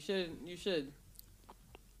yes, you should. It's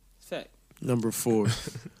fact. Number 4.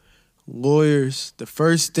 Lawyers. The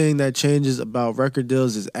first thing that changes about record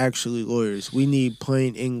deals is actually lawyers. We need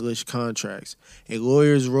plain English contracts. A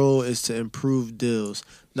lawyer's role is to improve deals,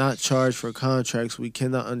 not charge for contracts we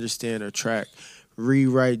cannot understand or track.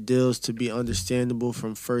 Rewrite deals to be understandable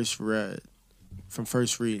from first read. I'm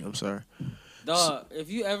sorry. Dog, if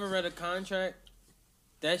you ever read a contract,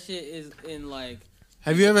 that shit is in like.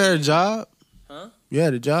 Have you ever had a job? Huh? You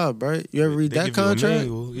had a job, right? You ever read that contract?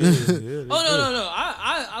 No.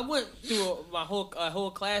 I went through my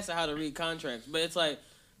whole class of how to read contracts, but it's like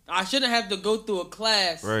I shouldn't have to go through a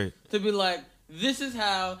class to be like, this is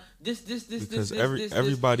how this. Because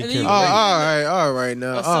everybody can. All right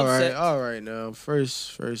now.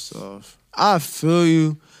 First off, I feel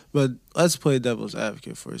you, but let's play devil's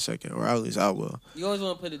advocate for a second, or at least I will. You always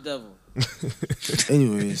want to play the devil.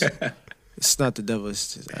 Anyways, it's not the devil;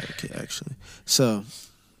 it's his advocate, actually. So,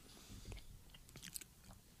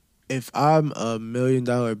 if I'm a $1 million,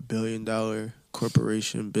 $1 billion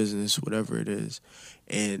corporation, business, whatever it is,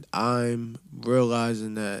 and I'm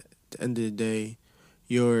realizing that at the end of the day,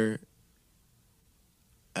 you're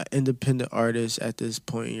an independent artist at this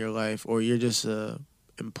point in your life, or you're just a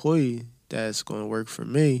employee that's going to work for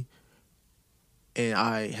me, and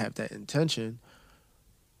I have that intention,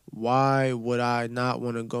 why would I not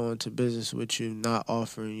want to go into business with you, not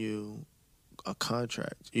offering you a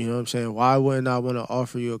contract? You know what I'm saying? Why wouldn't I want to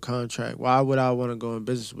offer you a contract? Why would I want to go in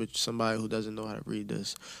business with somebody who doesn't know how to read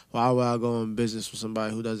this? Why would I go in business with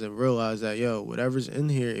somebody who doesn't realize that, yo, whatever's in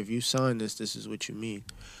here, if you sign this, this is what you mean?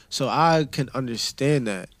 So I can understand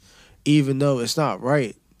that, even though it's not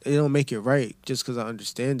right. It don't make it right just because I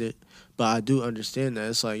understand it. But I do understand that.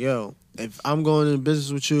 It's like, yo, if I'm going into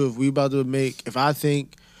business with you, if I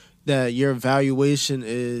think that your valuation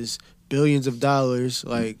is billions of dollars,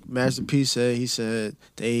 like Master P said, he said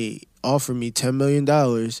they offered me $10 million,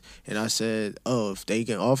 and I said, oh, if they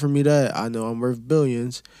can offer me that, I know I'm worth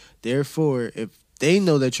billions. Therefore, if they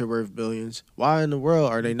know that you're worth billions, why in the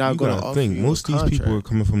world are they not going to offer you a contract? Most of these people are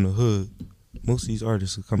coming from the hood. Most of these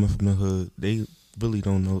artists are coming from the hood. They really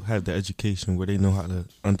don't have the education where they know how to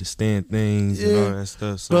understand things and all that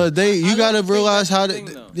stuff. So. But you gotta realize how I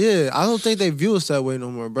don't think they view us that way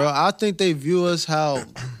no more, bro. I think they view us how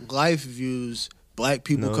life views black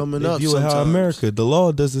people coming up. They view it how America. The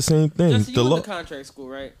law does the same thing. Just, you went to contract school,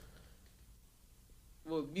 right?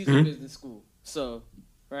 Well, music business school. So,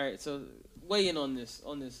 right. So, weigh in on this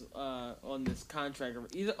contract.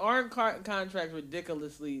 Aren't contracts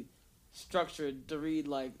ridiculously structured to read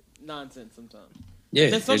like nonsense sometimes? Yeah,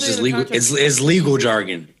 it's just legal. It's legal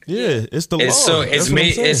jargon. Yeah, it's the law. So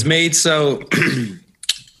it's made so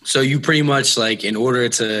so you pretty much like, in order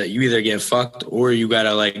to, you either get fucked or you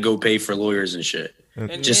gotta like go pay for lawyers and shit,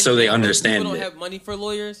 just so they understand. People don't have money for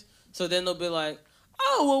lawyers, so then they'll be like,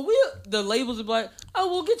 oh well, the labels are like, oh,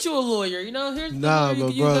 we'll get you a lawyer. You know, here's but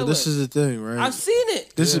bro, this is the thing, right? I've seen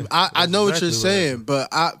it. I know what you're saying, but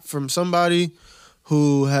from somebody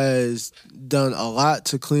who has done a lot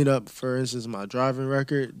to clean up, for instance, my driving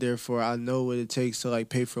record. Therefore, I know what it takes to like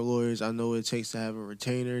pay for lawyers. I know what it takes to have a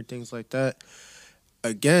retainer, things like that.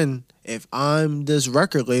 Again, if I'm this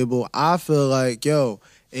record label, I feel like, yo,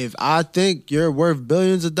 if I think you're worth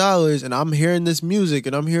billions of dollars and I'm hearing this music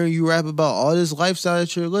and I'm hearing you rap about all this lifestyle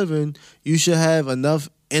that you're living, you should have enough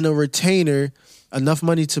in a retainer, enough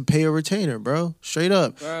money to pay a retainer, bro. Straight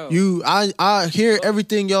up. Bro. I hear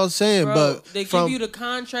everything y'all saying, bro, but they give you the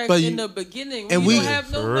contract in the beginning when you don't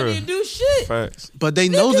have no money to do shit. Facts. But they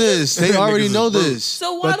know this. They already know this.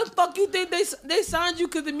 So why the fuck you think they signed you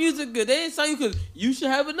because the music good? They didn't sign you because you should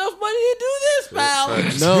have enough money to do this, pal.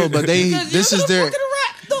 No, but this is their.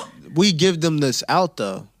 We give them this out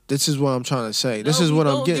though. This is what I'm trying to say. This is what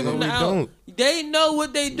I'm getting. We don't. They know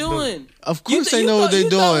what they doing. Of course they know what they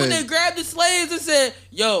doing. When they grabbed the slaves and said,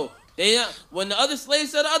 yo, when the other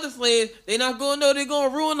slaves said the other slaves, they not going to know they're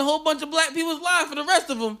going to ruin a whole bunch of black people's lives for the rest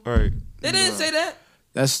of them. All right. They didn't say that.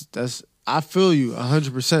 That's I feel you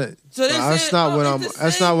 100%. So that's not what I'm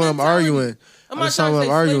arguing. That's not what I'm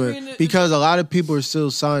arguing. Because a lot of people are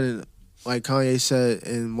still signing, like Kanye said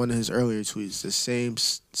in one of his earlier tweets, the same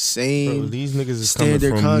bro, these niggas is coming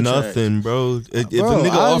from contract. Nothing, bro. If a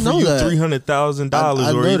nigga offer you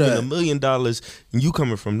 $300,000 or even $1 million, and you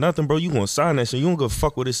coming from nothing, bro, you gonna sign that shit. You don't give a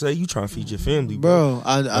fuck what it say. You trying to feed your family, bro.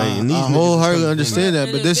 I wholeheartedly understand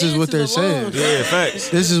that, but this is what they're saying. Yeah, facts.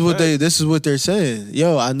 This is what they're saying.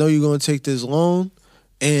 Yo, I know you're gonna take this loan,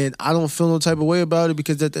 and I don't feel no type of way about it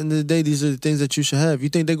because at the end of the day, these are the things that you should have. You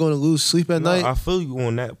think they're gonna lose sleep at night? I feel you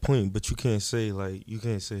on that point, but you can't say you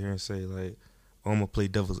can't sit here and say like, I'm gonna play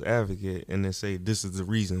devil's advocate and then say this is the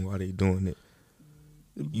reason why they doing it.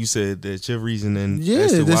 You said that your reasoning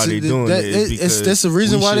as to why they doing it is because that's the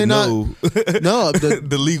reason why they not. No,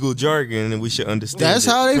 the legal jargon, and we should understand. That's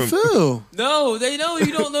how they feel. No, they know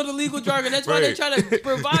you don't know the legal jargon. That's why they try to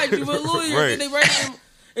provide you with lawyers. Right. And they write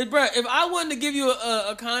them. Bro, if I wanted to give you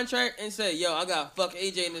a contract and say, yo, I got fuck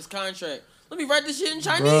AJ in this contract. Let me write this shit in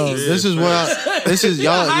Chinese. Bro, this is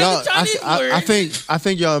y'all. I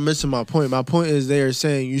think y'all are missing my point. My point is they are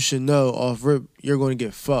saying you should know off rip you're going to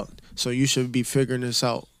get fucked. So you should be figuring this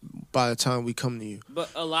out by the time we come to you. But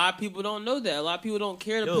a lot of people don't know that. A lot of people don't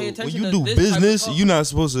care to pay attention. When you do business, you're not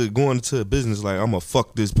supposed to go into a business like I'm gonna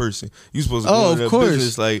fuck this person. You're supposed to go into a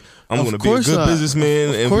business like I'm gonna be a good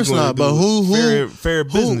businessman. Of course not. But fair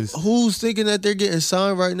business? Who's thinking that they're getting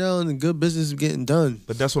signed right now and the good business is getting done?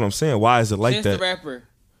 But that's what I'm saying. Why is it like Chance that? the rapper.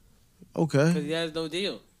 Okay. Because he has no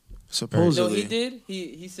deal. Supposedly. You know what he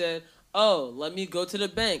did? He said, oh, let me go to the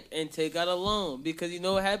bank and take out a loan. Because you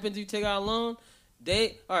know what happens if you take out a loan?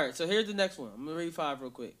 All right, so here's the next one. I'm going to read 5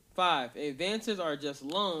 real quick. 5. Advances are just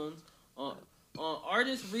loans on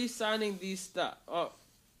artists re-signing these stop.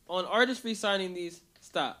 On artists re-signing these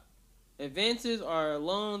stop. Advances are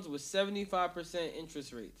loans with 75%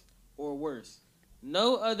 interest rates or worse.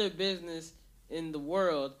 No other business in the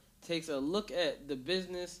world takes a look at the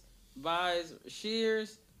business, buys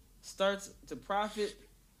shares, starts to profit.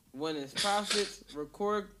 When it's profits,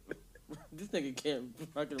 record. This nigga can't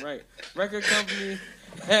fucking write. Record companies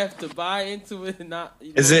have to buy into it and not.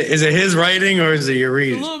 Is it his writing or is it your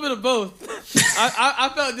reading? A little bit of both.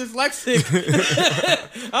 I felt dyslexic.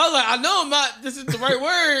 I was like, I know I'm not. This is the right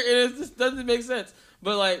word, and it just doesn't make sense.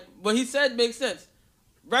 But like what he said makes sense.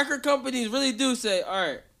 Record companies really do say, all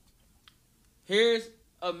right, here's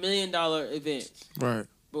 $1 million advance. Right.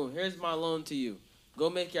 Boom. Here's my loan to you. Go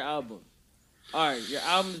make your album. All right, your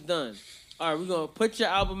album's done. All right, we're going to put your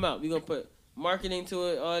album out. We're going to put marketing to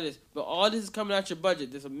it, all this. But all this is coming out your budget.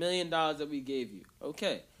 There's $1 million that we gave you.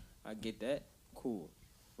 Okay, I get that. Cool.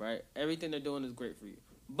 Right? Everything they're doing is great for you.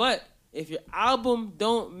 But if your album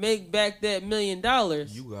don't make back that $1 million, you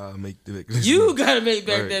got to make the you got to make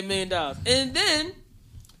back that $1 million. And then,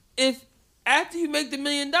 if after you make the $1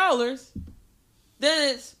 million, then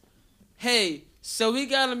it's, hey, so we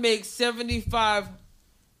got to make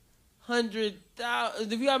 750,000.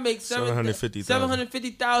 We gotta make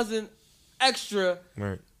 750,000 extra.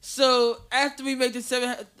 Right. So after we make the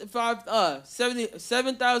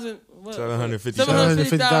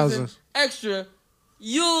 750,000 extra,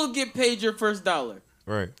 you'll get paid your first dollar.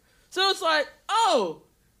 Right. So it's like, oh,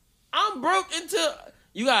 I'm broke into.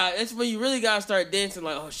 It's when you really gotta start dancing.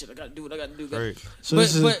 Like, oh shit, I gotta do what I gotta do. Right. So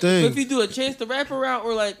this is the thing. But if you do a Chance the Rapper route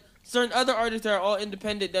or like certain other artists that are all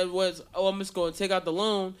independent, that was, oh, I'm just going to take out the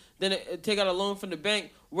loan, then take out a loan from the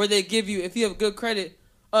bank where they give you, if you have good credit,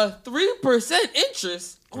 a 3%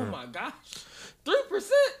 interest. Oh my gosh,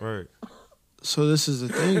 3%. Right. So this is the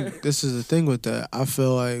thing. This is the thing with that. I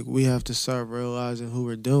feel like we have to start realizing who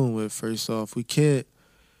we're dealing with. First off, we can't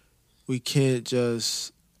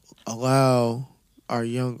just allow our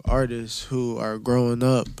young artists who are growing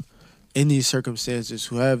up in these circumstances,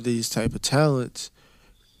 who have these type of talents,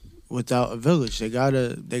 without a village. They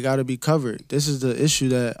gotta be covered. This is the issue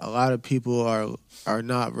that a lot of people are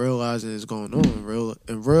not realizing is going on in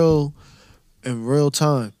real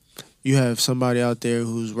time. You have somebody out there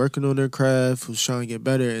who's working on their craft, who's trying to get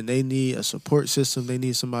better, and they need a support system. They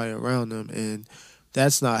need somebody around them, and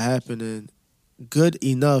that's not happening good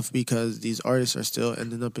enough because these artists are still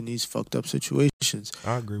ending up in these fucked up situations.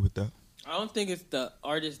 I agree with that. I don't think it's the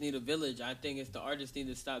artists need a village. I think it's the artists need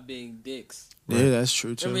to stop being dicks. Yeah, that's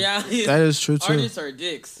true too. In reality, that is true too. Artists are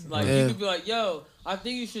dicks. Like you could be like, "Yo, I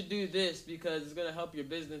think you should do this because it's gonna help your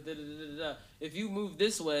business." Da, da, da, da, da. If you move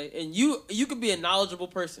this way, and you could be a knowledgeable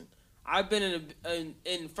person. I've been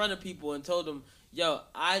in front of people and told them, "Yo,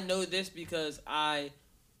 I know this because I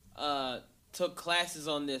took classes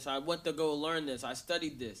on this. I went to go learn this. I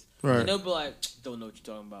studied this." Right. And they'll be like, "Don't know what you're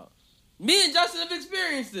talking about." Me and Justin have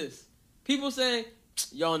experienced this. People saying,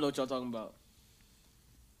 y'all know what y'all talking about.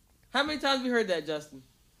 How many times have you heard that, Justin?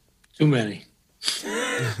 Too many.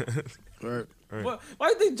 Right. Why do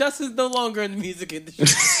you think Justin's no longer in the music industry?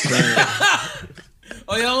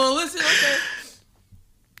 Oh, y'all want to listen? Okay.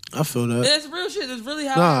 I feel that. And that's real shit. It's really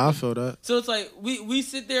happening. Nah, I feel that. So it's like, we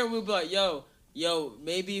sit there and we'll be like, yo,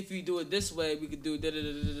 maybe if we do it this way, we could do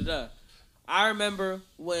da-da-da-da-da-da. I remember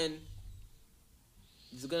when...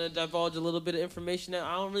 It's gonna divulge a little bit of information that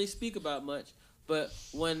I don't really speak about much. But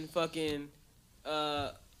when fucking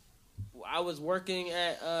I was working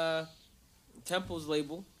at Temple's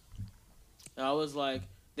label, and I was like,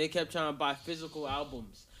 they kept trying to buy physical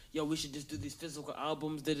albums. Yo, we should just do these physical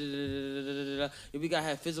albums. We gotta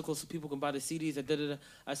have physical so people can buy the CDs.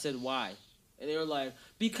 I said, why? And they were like,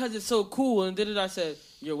 because it's so cool. And I said,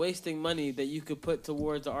 you're wasting money that you could put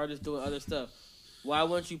towards the artist doing other stuff. Why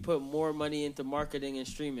won't you put more money into marketing and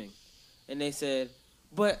streaming? And they said,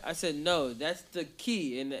 but I said, no, that's the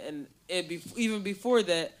key. And even before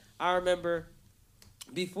that, I remember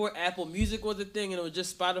before Apple Music was a thing and it was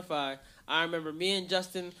just Spotify, I remember me and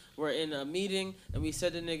Justin were in a meeting and we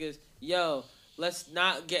said to niggas, yo, let's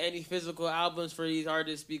not get any physical albums for these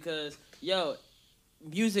artists because, yo,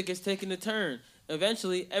 music is taking a turn.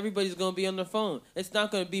 Eventually, everybody's going to be on their phone. It's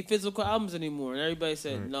not going to be physical albums anymore. And everybody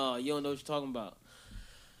said, no, you don't know what you're talking about.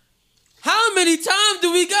 How many times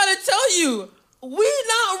do we gotta tell you we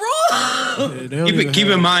not wrong? Keep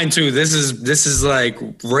in mind too. This is like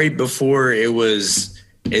right before it was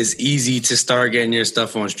as easy to start getting your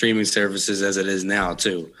stuff on streaming services as it is now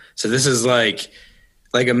too. So this is like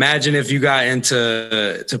imagine if you got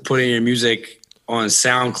into putting your music on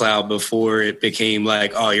SoundCloud before it became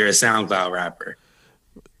like, oh, you're a SoundCloud rapper.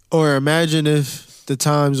 Or imagine if the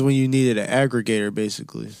times when you needed an aggregator,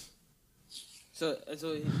 basically. So that's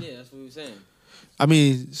what we were saying. I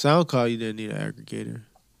mean, SoundCloud, you didn't need an aggregator.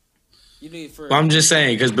 You need for. Well, I'm just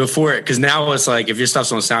saying because now it's like if your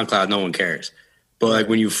stuff's on SoundCloud, no one cares. But like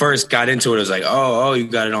when you first got into it, it was like, oh, you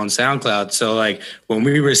got it on SoundCloud. So like when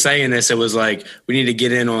we were saying this, it was like we need to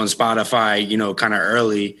get in on Spotify, kind of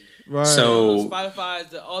early. Right. So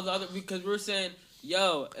Spotify, all the other, because we're saying,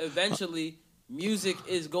 eventually music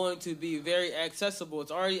is going to be very accessible.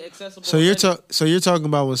 It's already accessible. So you're talking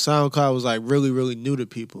about when SoundCloud was like really, really new to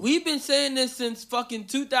people. We've been saying this since fucking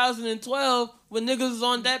 2012 when niggas was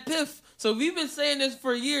on that piff. So we've been saying this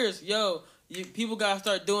for years. People gotta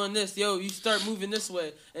start doing this. You start moving this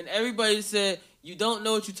way. And everybody said, you don't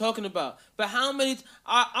know what you're talking about. But how many...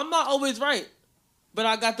 I'm not always right. But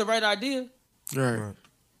I got the right idea. Right.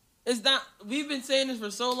 It's not... We've been saying this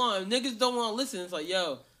for so long. If niggas don't want to listen, it's like,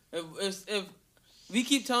 if we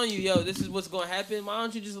keep telling you, this is what's going to happen, why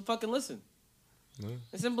don't you just fucking listen? Yeah.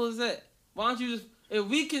 As simple as that. Why don't you just... If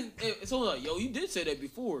we can... If someone's like, you did say that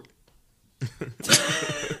before. That'd be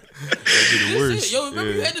the worst.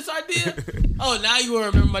 Remember you had this idea? Oh, now you want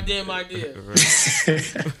to remember my damn idea.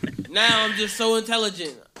 Now I'm just so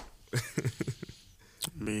intelligent.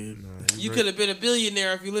 Man, you could have been a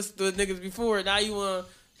billionaire if you listened to niggas before. Now you want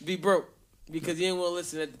to be broke because you didn't want to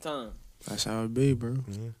listen at the time. That's how it be, bro.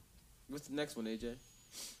 Yeah. What's the next one, AJ?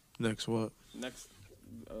 Next what? Next,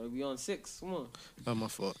 we on 6. Come on. Not my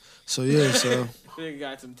fault. So yeah, so we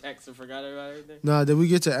got some text and forgot about everything. Nah, did we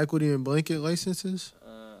get to equity and blanket licenses?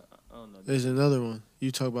 I don't know. There's another one.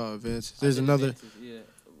 You talk about advances. There's another. Advances, yeah,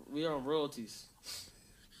 we are on royalties.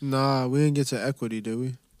 Nah, we didn't get to equity, did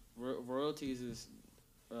we? Royalties is.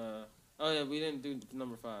 Oh yeah, we didn't do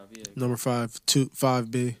number 5. Yeah. Number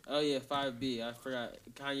 5B. Oh yeah, 5B. I forgot.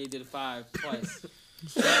 Kanye did a 5 twice.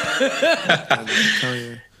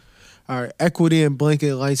 Kanye. All right, equity and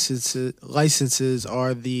blanket licenses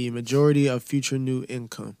are the majority of future new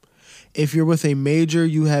income. If you're with a major,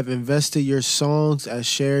 you have invested your songs as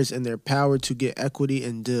shares in their power to get equity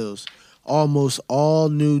in deals. Almost all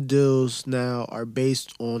new deals now are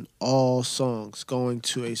based on all songs going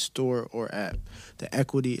to a store or app. The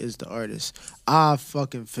equity is the artist. I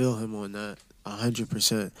fucking feel him on that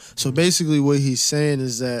 100%. So basically what he's saying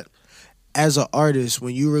is that as an artist,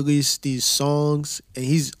 when you release these songs, and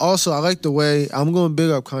he's also, I like the way, I'm going to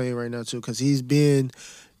big up Kanye right now too, because he's being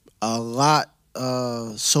a lot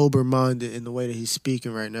sober-minded in the way that he's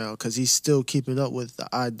speaking right now, because he's still keeping up with the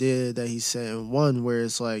idea that he's saying, one, where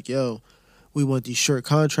it's like, we want these short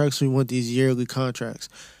contracts, we want these yearly contracts.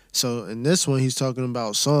 So in this one, he's talking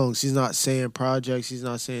about songs. He's not saying projects, he's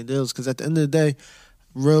not saying deals, because at the end of the day,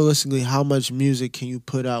 realistically, how much music can you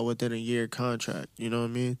put out within a year contract? You know what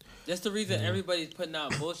I mean? That's the reason everybody's putting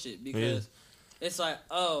out bullshit, because it's like,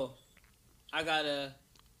 I gotta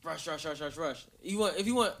rush. If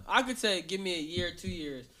you want, I could say, give me a year, 2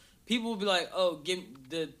 years. People will be like,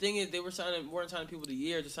 the thing is, they weren't signing people to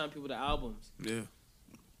years, they're signing people to albums. Yeah.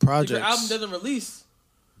 Projects. If your album doesn't release.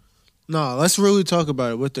 No, let's really talk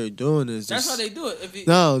about it. What they're doing is that's how they do it.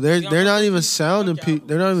 They're not even sounding people.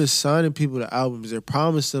 They're not even signing people to albums. They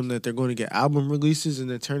promise them that they're going to get album releases, and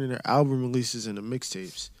they're turning their album releases into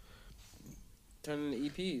mixtapes. Turning into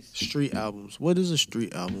EPs. Street albums. What is a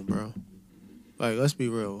street album, bro? Like, let's be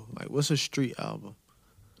real. Like, what's a street album?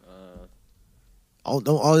 Don't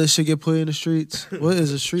all this shit get put in the streets? What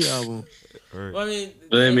is a street album? Right.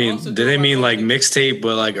 Well, I mean, do they mean like mixtape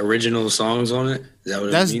with like original songs on it? Is that what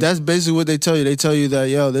it means? That's basically what they tell you. They tell you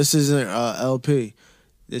that, this isn't an LP.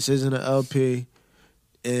 This isn't an LP,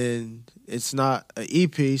 and it's not an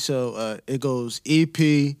EP. So it goes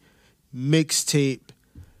EP, mixtape,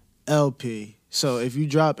 LP. So if you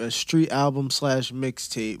drop a street album /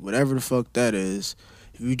 mixtape, whatever the fuck that is,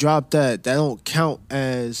 if you drop that don't count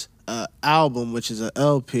as an album, which is an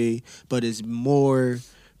LP, but it's more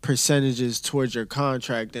percentages towards your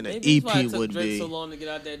contract than an EP would be. So long to get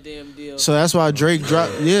out that damn deal. So that's why Drake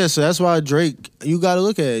dropped. Yeah, so that's why Drake. You got to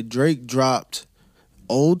look at it. Drake dropped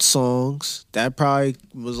old songs that probably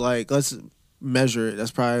was like, let's measure it.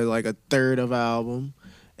 That's probably like a third of an album,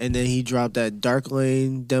 and then he dropped that Dark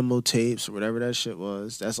Lane demo tapes or whatever that shit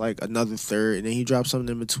was. That's like another third, and then he dropped something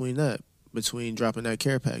in between that. Between dropping that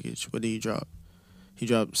Care Package, what did he drop? He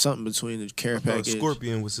dropped something between the Care Package.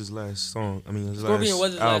 Scorpion was his last song. I mean, his Scorpion last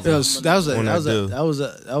was his album. last album.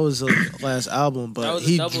 That was the last album, but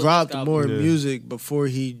he dropped more music before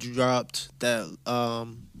he dropped that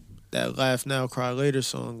Laugh Now Cry Later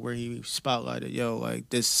song where he spotlighted, like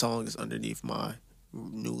this song is underneath my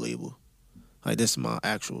new label. Like this is my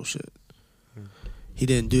actual shit. He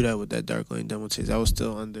didn't do that with that Dark Lane demo tape. That was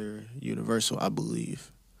still under Universal, I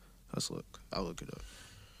believe. I'll look it up.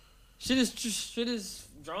 Shit is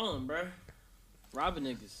drawn, bruh. Robbing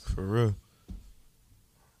niggas. For real.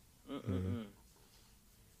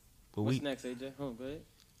 But What's next, AJ? Go ahead.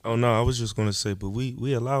 Oh no, I was just gonna say, but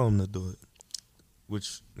we allow them to do it,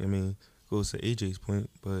 which I mean goes to AJ's point.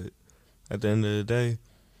 But at the end of the day,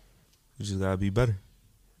 we just gotta be better.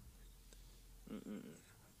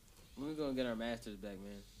 We're gonna get our masters back,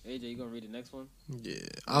 man. AJ, you gonna read the next one? Yeah,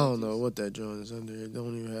 I don't know what that joint is under. It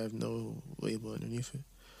don't even have no label underneath it.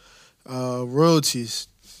 Royalties.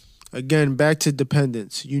 Again, back to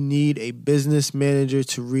dependence. You need a business manager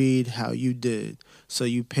to read how you did. So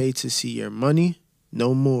you pay to see your money,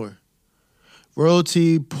 no more.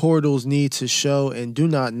 Royalty portals need to show and do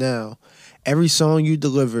not now every song you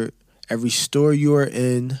delivered, every store you are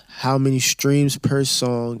in, how many streams per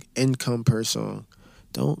song, income per song.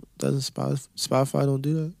 Doesn't Spotify don't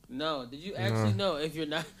do that? No. Did you actually know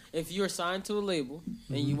if you're signed to a label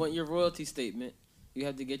and you want your royalty statement, you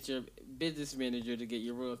have to get your business manager to get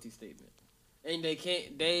your royalty statement. And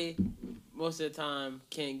they most of the time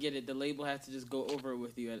can't get it. The label has to just go over it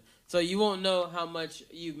with you. So you won't know how much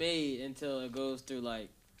you made until it goes through like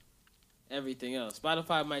everything else.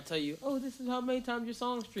 Spotify might tell you, oh, this is how many times your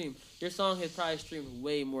song streamed. Your song has probably streamed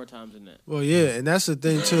way more times than that. Well, yeah, and that's the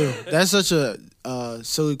thing too. That's such a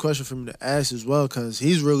silly question for me to ask as well, because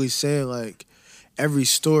he's really saying like every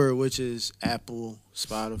store, which is Apple,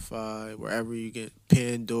 Spotify, wherever you get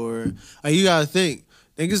Pandora. Like you gotta think,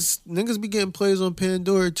 niggas be getting plays on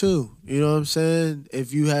Pandora too. You know what I'm saying?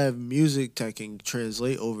 If you have music that can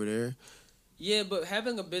translate over there. Yeah, but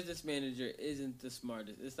having a business manager isn't the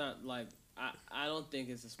smartest. It's not like I don't think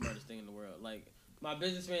it's the smartest thing in the world. Like my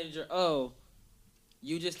business manager,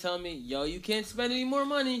 you just tell me, yo, you can't spend any more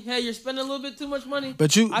money. Hey, you're spending a little bit too much money.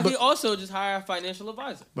 I could also just hire a financial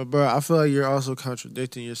advisor. But bro, I feel like you're also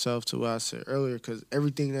contradicting yourself to what I said earlier, because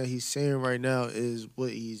everything that he's saying right now is what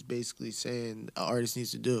he's basically saying an artist needs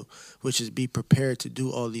to do, which is be prepared to do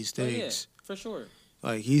all these things. Oh, yeah, for sure.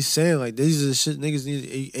 Like he's saying, like these are the shit niggas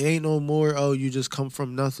need. It ain't no more. Oh, you just come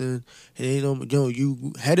from nothing. It ain't no.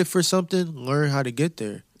 You headed for something. Learn how to get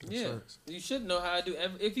there. Yeah, you should know how to do.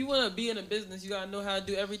 If you want to be in a business, you gotta know how to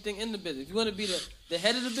do everything in the business. If you want to be the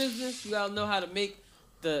head of the business, you gotta know how to make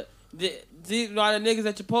the a lot of niggas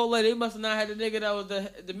at Chipotle. They must have not had the nigga that was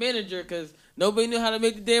the manager, because nobody knew how to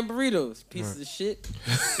make the damn burritos. Pieces of shit.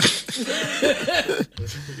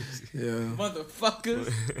 Yeah,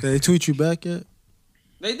 motherfuckers. Did they tweet you back yet?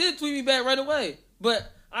 They did tweet me back right away,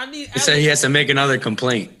 but I need. He said he has to make another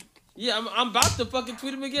complaint. Yeah, I'm about to fucking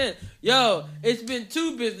tweet him again. Yo, it's been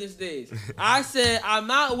 2 business days. I said I'm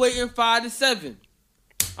not waiting 5 to 7.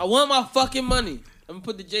 I want my fucking money. I'm gonna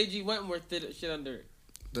put the JG Wentworth shit under it.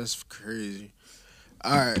 That's crazy.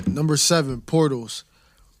 All right, number 7, portals.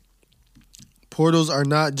 Portals are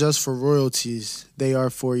not just for royalties. They are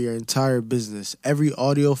for your entire business. Every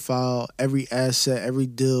audio file, every asset, every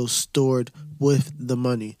deal stored with the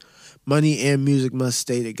money. Money and music must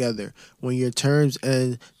stay together. When your terms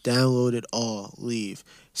end, download it all. Leave.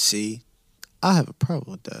 See, I have a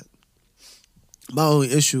problem with that. My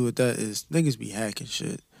only issue with that is niggas be hacking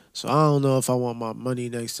shit. So I don't know if I want my money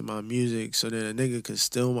next to my music, so then a nigga could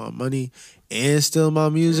steal my money and steal my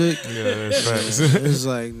music. Yeah, that's facts. It's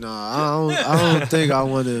like, nah, I don't think I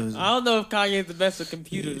want to. I don't know if Kanye's the best with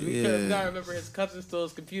computers. We gotta remember his cousin stole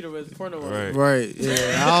his computer with his porno on. Right.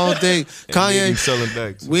 Yeah, I don't think Kanye selling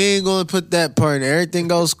back. We ain't gonna put that part in there. Everything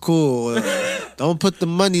goes cool. Don't put the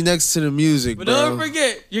money next to the music, but bro. don't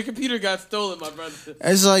forget, your computer got stolen, my brother.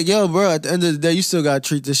 It's like, yo, bro, at the end of the day, you still gotta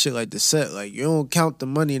treat this shit like the set. Like, you don't count the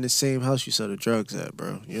money in the same house you sell the drugs at,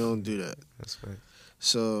 bro. You don't do that. That's right.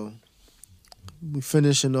 So, we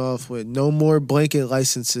finishing off with no more blanket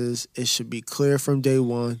licenses. It should be clear from day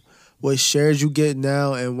one what shares you get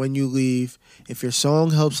now and when you leave. If your song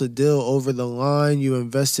helps a deal over the line, you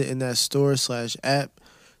invest it in that store/app,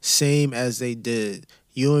 same as they did.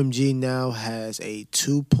 UMG now has a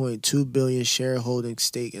 2.2 billion shareholding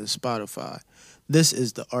stake in Spotify. This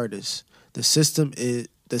is the artist. The system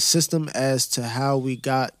as to how we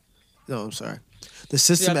got. No, I'm sorry. The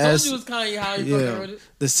system as you it was Kanye how you fucking wrote it.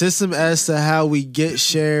 The system as to how we get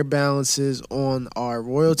share balances on our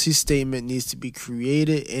royalty statement needs to be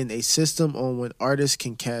created in a system on when artists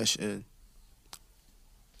can cash in.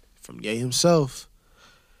 From Ye himself.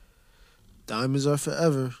 Diamonds are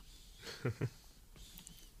forever.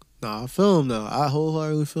 Nah, I feel him though. I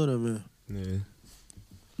wholeheartedly feel that, man.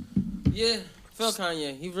 Yeah, feel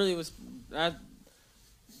Kanye. He really was.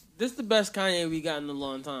 This is the best Kanye we got in a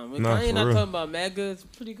long time. When Kanye not talking about MAGA, it's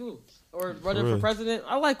pretty cool. Or running for president,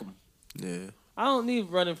 I like him. Yeah. I don't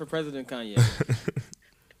need running for president Kanye.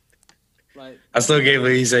 Like, I still can't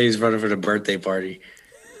believe he said he's running for the birthday party.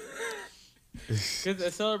 Cause a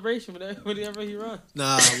celebration whenever he runs.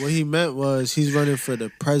 Nah, what he meant was he's running for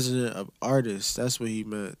the president of artists. That's what he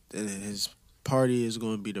meant. And his party is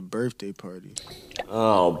going to be the birthday party.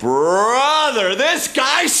 Oh, brother, this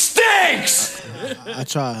guy stinks! I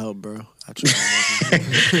try to help, bro. I try to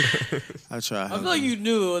help. I try to I help. feel like you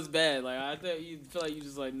knew it was bad. Like I thought you feel like you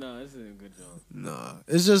just like, nah, this isn't a good job. Nah,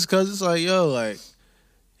 it's just because it's like, yo, like,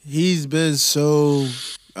 he's been so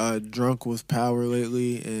drunk with power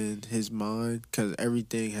lately in his mind because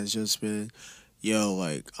everything has just been, yo,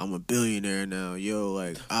 like, I'm a billionaire now. Yo,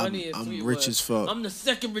 like, I'm rich as fuck. I'm the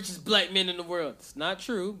second richest black man in the world. It's not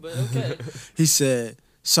true, but okay. He said,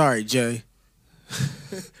 sorry, Jay.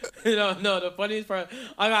 No, the funniest part,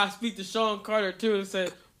 I gotta speak to Sean Carter too and say,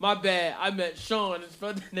 my bad, I met Sean and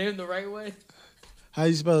spelled the name the right way. How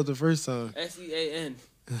you spell it the first time? Sean.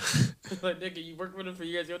 Like, nigga, you worked with him for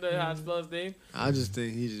years. You don't know how to spell his name? I just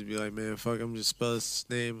think he just be like, man, fuck, I'm just spell his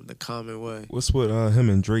name the common way. What's with him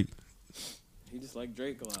and Drake? He just like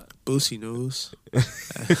Drake a lot. Boosie knows.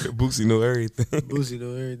 Boosie know everything. Boosie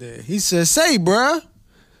know everything. He said, say, bruh.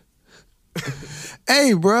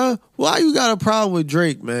 Hey, bruh, why you got a problem with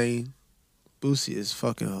Drake, man? Boosie is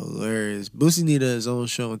fucking hilarious. Boosie needed his own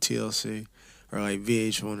show on TLC or like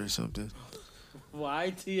VH1 or something.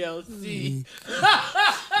 Why TLC?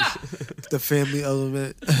 The family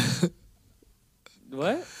element.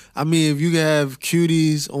 What? I mean, if you can have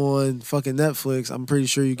cuties on fucking Netflix, I'm pretty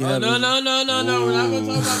sure you can have. No. We're not gonna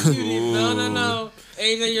talk about cuties. No.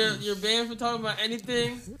 AJ, you're banned from talking about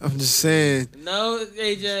anything. I'm just saying. No,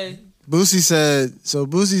 AJ. Boosie said. So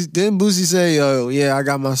didn't Boosie say, "Oh yeah, I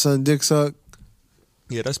got my son dick sucked."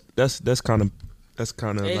 Yeah, that's kind of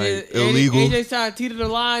AJ, like illegal. AJ trying to teeter the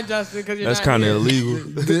line, Justin, because that's kind of illegal.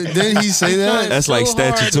 Didn't he say that? That's like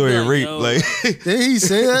statutory rape. Like, did he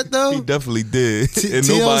say that though? He definitely did. And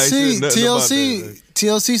nobody said nothing about that.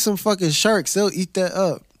 TLC, some fucking sharks. They'll eat that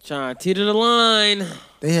up. Trying to teeter the line.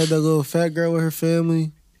 They had that little fat girl with her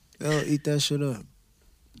family. They'll eat that shit up.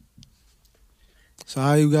 So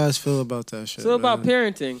how you guys feel about that shit? So about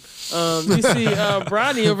parenting. You see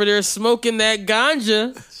Bronny over there smoking that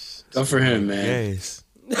ganja. Good for him, man. Yes.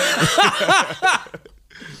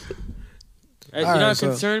 You're not a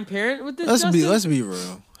concerned parent with this, Let's be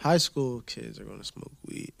real. High school kids are going to smoke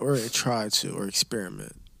weed or try to or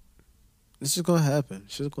experiment. This is going to happen.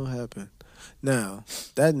 Shit's going to happen. Now,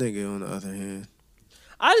 that nigga on the other hand.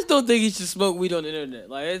 I just don't think he should smoke weed on the internet.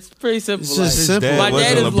 Like, it's pretty simple. It's just simple. My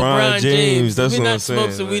dad is LeBron James. That's what I'm not saying.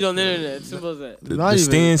 smoke some weed on the internet. Simple as that. The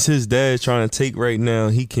stance his dad trying to take right now,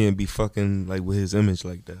 he can't be fucking like with his image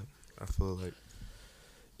like that. I feel like.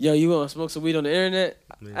 Yo, you want to smoke some weed on the internet?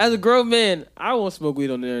 Man. As a grown man, I won't smoke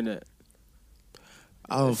weed on the internet.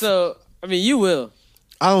 You will.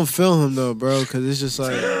 I don't feel him though, bro, because it's just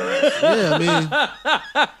like, yeah, I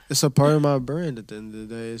mean, it's a part of my brand at the end of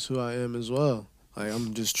the day. It's who I am as well. Like,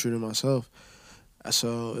 I'm just true to myself.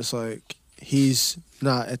 So it's like, he's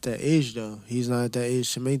not at that age though. He's not at that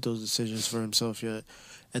age to make those decisions for himself yet.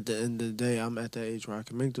 At the end of the day, I'm at that age where I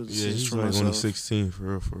can make those decisions for myself. Yeah, he's like only 16 for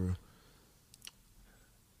real.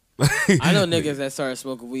 I know niggas that started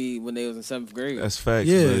smoking weed when they was in 7th grade. That's facts.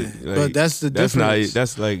 Yeah, but that's the difference.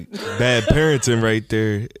 That's like bad parenting right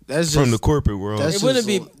there. That's from the corporate world. It wouldn't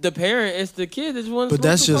be the parent; it's the kid that just wants. But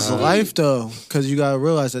that's just life, though, because you gotta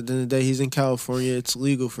realize at the end of the day, he's in California. It's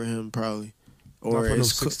legal for him, probably, or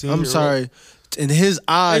it's. I'm sorry. In his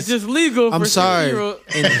eyes, it's just legal. I'm sorry.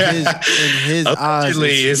 In his eyes,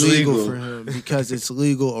 it's legal for him because it's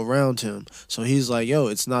legal around him. So he's like, yo,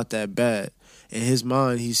 it's not that bad. In his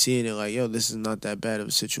mind, he's seeing it like, yo, this is not that bad of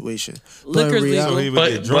a situation. Liquor's legal.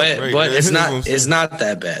 But it's not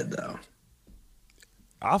that bad though.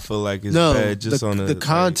 I feel like it's bad just on the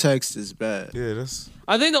context is bad. Yeah, that's.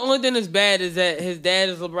 I think the only thing that's bad is that his dad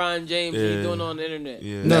is LeBron James and he's doing it on the internet.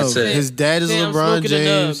 Yeah. No, his dad is LeBron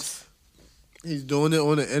James. He's doing it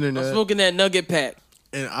on the internet. I'm smoking that nugget pack.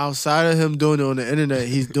 And outside of him doing it on the internet,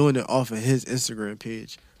 he's doing it off of his Instagram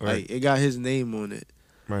page. Right. Like, it got his name on it.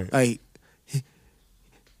 Right. Like,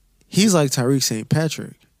 he's like Tariq St.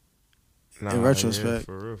 Patrick. In retrospect. Yeah,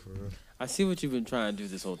 for real. I see what you've been trying to do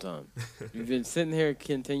this whole time. You've been sitting here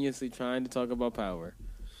continuously trying to talk about power.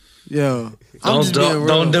 Yo. Don't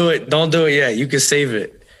do it. Don't do it yet. You can save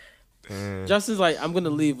it. Justin's like, I'm gonna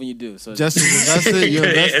leave when you do. So Justin, as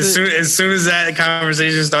soon as that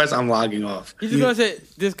conversation starts, I'm logging off. He's just gonna say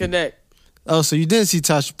disconnect. Oh, so you didn't see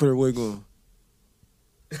Tasha put her wig on?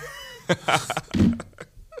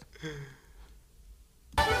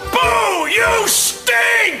 Boo! You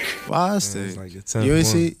stink! Why I stink? Like you ain't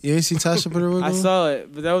see Tasha put her wig on? I saw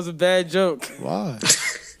it, but that was a bad joke. Why?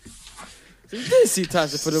 You did see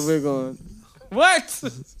Tasha put a wig on. What?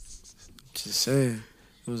 Just saying.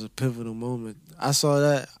 It was a pivotal moment. I saw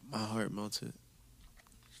that, my heart melted.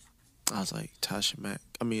 I was like,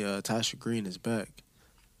 Tasha Green is back.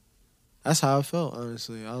 That's how I felt,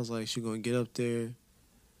 honestly. I was like, she gonna get up there.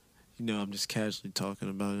 You know, I'm just casually talking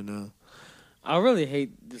about it now. I really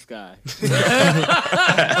hate this guy.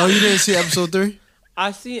 Oh, you didn't see episode 3?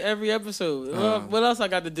 I seen every episode. What else I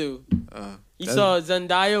got to do? You that- saw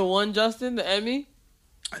Zendaya won, Justin, the Emmy?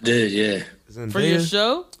 I did, yeah. For your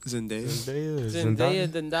show? Zendaya.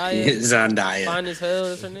 Zendaya. Fine as hell,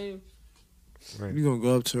 that's her name. Right. You gonna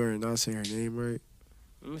go up to her and not say her name right?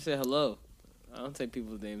 Let me say hello. I don't say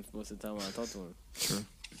people's names most of the time when I talk to them. Sure.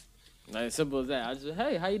 Like, as simple as that. I just,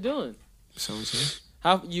 hey, how you doing? So.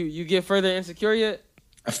 How you get further insecure yet?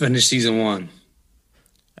 I finished season 1.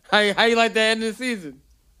 How you like the end of the season?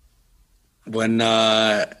 When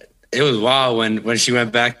it was wild when she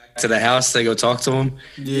went back to the house to go talk to him,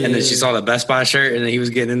 and then she saw the Best Buy shirt, and then he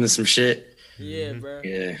was getting into some shit. Yeah, bro.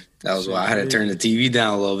 Yeah, that was why I had to turn the TV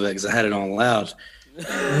down a little bit because I had it on loud.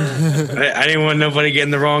 I didn't want nobody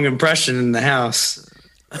getting the wrong impression in the house.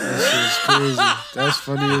 That's crazy. That's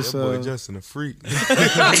funny as hell. Boy, Justin a freak. That's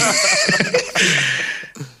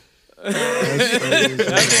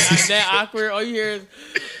that awkward. All you hear is,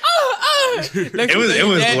 It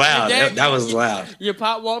was loud. That was loud. Your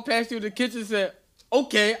pop walked past you in the kitchen and said,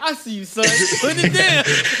 "Okay, I see you, son. Put it down."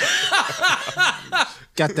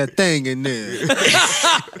 Got that thing in there.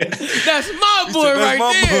 That's my boy right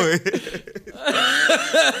there.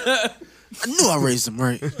 I knew I raised him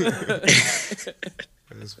right.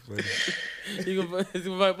 That's funny.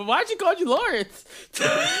 But why'd you call you Lawrence?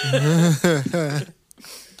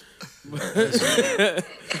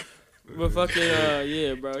 But fucking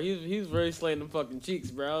yeah, bro. He was very slaying them fucking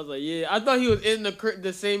cheeks, bro. I was like, yeah. I thought he was in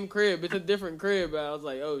the same crib. It's a different crib, but I was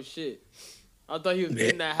like, oh shit. I thought he was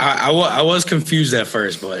in that house. I was confused at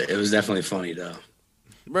first, but it was definitely funny though.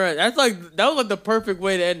 Bro, that was like the perfect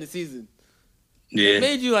way to end the season. Yeah. It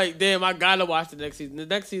made you like, damn, I gotta watch the next season. The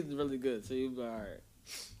next season's really good, so you'll be all right.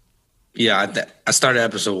 Yeah, I started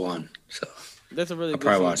episode 1, so That's a really I'll good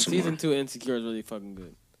probably season. watch some Season more. 2 Insecure is really fucking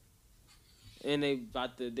good. And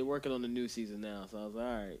they're working on the new season now, so I was like,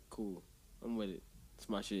 all right, cool. I'm with it. It's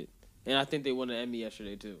my shit. And I think they won an Emmy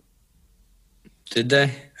yesterday too. Did they?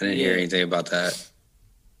 I didn't hear anything about that.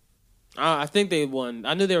 I think they won.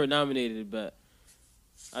 I knew they were nominated, but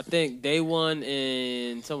I think they won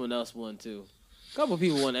and someone else won too. A couple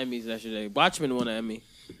people won Emmys yesterday. Watchmen won an Emmy.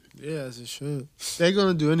 Yeah, as it should. They're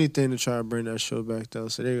gonna do anything to try to bring that show back though.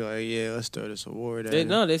 So they're like, yeah, let's throw this award at it.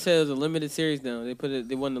 They said it was a limited series now. They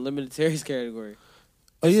won the limited series category.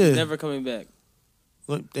 Oh yeah, It's never coming back.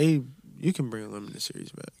 Look, you can bring a limited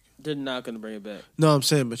series back. They're not gonna bring it back. No, I'm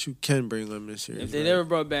saying, but you can bring limited series. If they back. never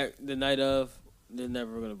brought back the night of, they're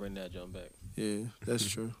never gonna bring that jump back. Yeah, that's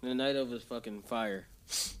true. The night of is fucking fire.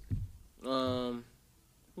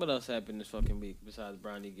 What else happened this fucking week besides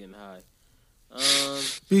Bronny getting high?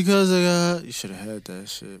 Because I got, you should have had that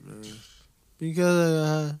shit, man.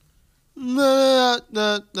 Because I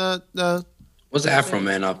got, What's Afro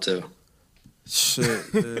Man up to? shit.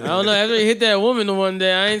 I don't know. After he hit that woman the one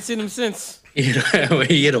day, I ain't seen him since. He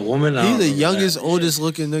hit a woman. He's the youngest, oldest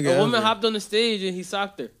looking nigga. A woman ever. hopped on the stage and he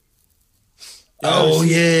socked her. Oh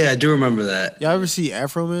yeah, I do remember that. Y'all ever see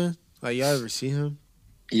Afro Man? Like y'all ever see him?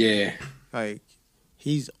 Yeah. Like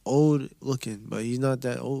he's old looking, but he's not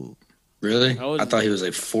that old. Really? How old I is thought he? he was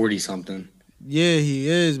like 40 something. Yeah, he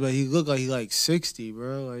is, but he look like he like 60,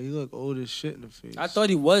 bro. Like he look old as shit in the face. I thought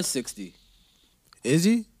he was 60. Is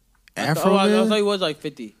he? I Afro thought Man? he was like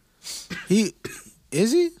 50. He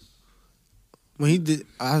is he? When he did,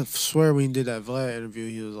 I swear when he did that Vlad interview,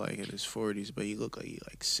 he was like in his 40s, but he looked like he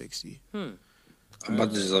like 60. I'm about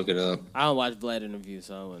to just look it up. I don't watch Vlad interviews,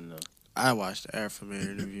 so I wouldn't know. I watched the Afro Man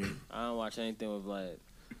interview. I don't watch anything with Vlad.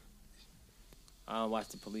 I don't watch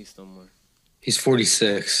the police no more. He's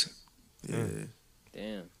 46. Yeah.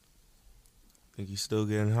 Damn. Think he's still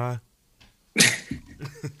getting high?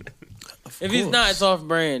 If he's not, it's off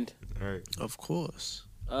brand. All right. Of course.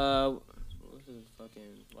 What's his fucking?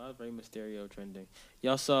 Why is Rey Mysterio trending?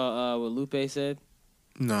 Y'all saw what Lupe said?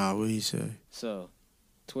 Nah, what he say? So,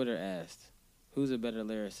 Twitter asked, who's a better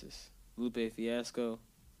lyricist, Lupe Fiasco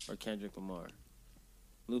or Kendrick Lamar?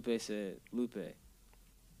 Lupe said, Lupe.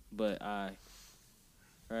 But I.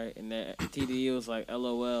 Right? And that TDE was like,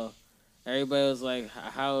 LOL. Everybody was like,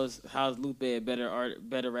 how's Lupe a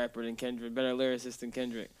better rapper than Kendrick, better lyricist than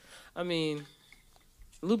Kendrick? I mean,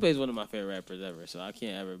 Lupe is one of my favorite rappers ever, so I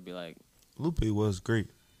can't ever be like... Lupe was great.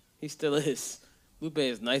 He still is. Lupe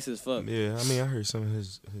is nice as fuck. Yeah, I mean, I heard some of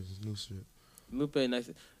his new shit. Lupe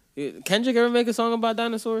nice. Kendrick ever make a song about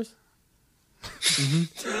dinosaurs?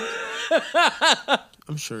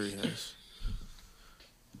 I'm sure he has.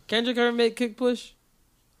 Kendrick ever make Kick Push?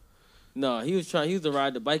 No, he was the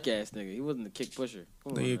ride the bike ass nigga. He wasn't the kick pusher.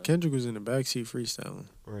 Nigga, Kendrick was in the backseat freestyling.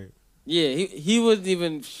 Right. Yeah, he wasn't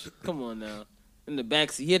even. Come on now, in the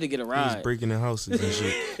backseat, he had to get a ride. He was breaking the houses and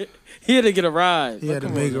shit. He had to get a ride. He had to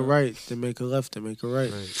make a right, to make a left, to make a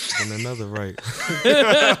right. And another right.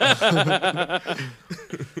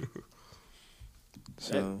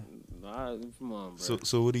 So, come on, bro.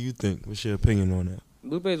 So what do you think? What's your opinion on that?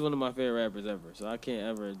 Lupe is one of my favorite rappers ever, so I can't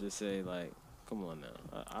ever just say like, come on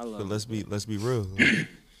now. I love. But let's be real.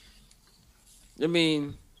 I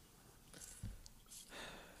mean,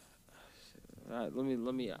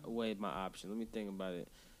 let me weigh my option. Let me think about it.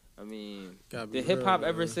 I mean, did hip hop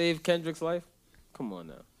ever save Kendrick's life? Come on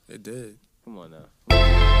now. It did. Come on now.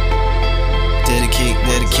 Dedicate.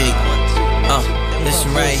 This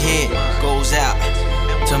one right here goes out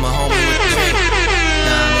to my homie with the drink.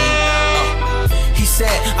 Nah, I mean. He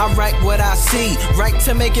said, I write what I see. Right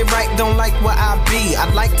to make it right, don't like what I be. I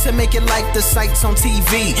like to make it like the sights on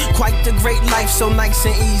TV. Quite the great life, so nice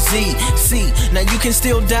and easy. See, now you can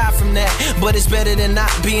still die from that, but it's better than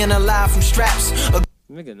not being alive from straps.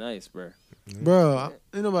 Nigga nice, bro. Bro,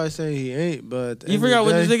 ain't nobody saying he ain't, but you forgot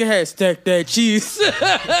what this nigga had. Stack that cheese.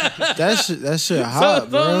 that shit hot,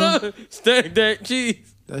 bro. Stack that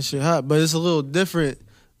cheese. That shit hot, but it's a little different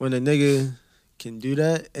when a nigga can do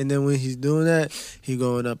that, and then when he's doing that, he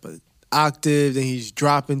going up an octave, then he's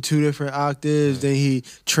dropping 2 different octaves, then he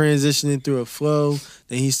transitioning through a flow,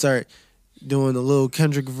 then he start doing a little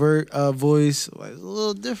Kendrick voice. Like, it's a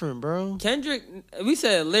little different, bro. Kendrick, we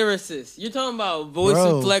said lyricist. You're talking about voice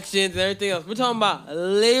inflections and everything else. We're talking about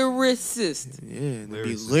lyricist. Yeah, and there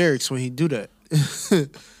be lyrics when he do that.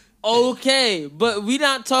 Okay, but we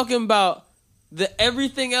not talking about the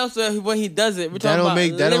everything else when he does it. We're talking about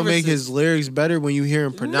that don't make his lyrics better when you hear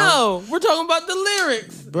him pronounce. No, we're talking about the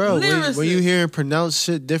lyrics, bro. When you hear him pronounce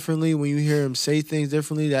shit differently, when you hear him say things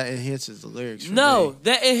differently, that enhances the lyrics. No,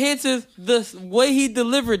 that enhances the way he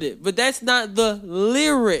delivered it, but that's not the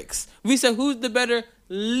lyrics. We said who's the better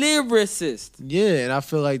lyricist? Yeah, and I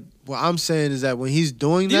feel like what I'm saying is that when he's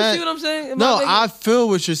doing Do that, you see what I'm saying? I feel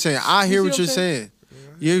what you're saying. I hear what you're saying.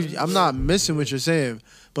 I'm not missing what you're saying.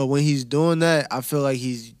 But when he's doing that, I feel like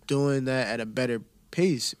he's doing that at a better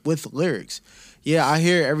pace with lyrics. Yeah, I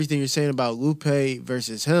hear everything you're saying about Lupe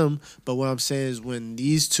versus him, but what I'm saying is when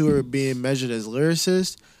these two are being measured as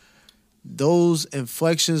lyricists, those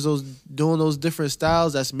inflections, doing those different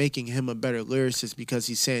styles, that's making him a better lyricist because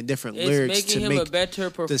he's saying different lyrics to make a better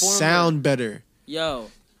performer. The sound better. Yo.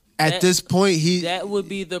 At this point, that would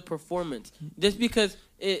be the performance. Just because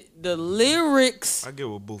the lyrics I get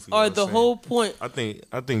what both of you are the saying. Whole point. I think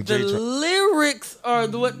the lyrics are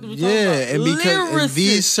what we're talking about. And because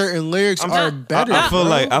these certain lyrics are better. I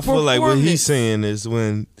feel like what he's saying is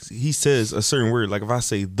when he says a certain word, like if I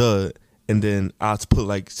say the and then I put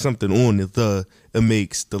like something on the, it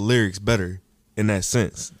makes the lyrics better in that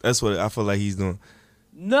sense. That's what I feel like he's doing.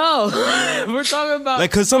 No, we're talking about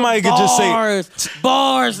like, cause somebody could just say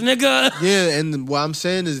bars, nigga. Yeah, and what I'm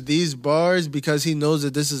saying is these bars, because he knows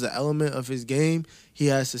that this is an element of his game, he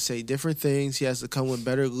has to say different things. He has to come with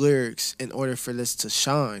better lyrics in order for this to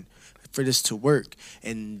shine, for this to work.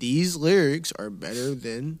 And these lyrics are better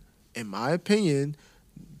than, in my opinion,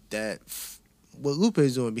 what Lupe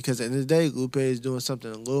is doing. Because at the end of the day, Lupe is doing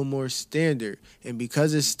something a little more standard, and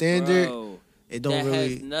because it's standard. Bro. It don't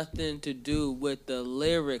has nothing to do with the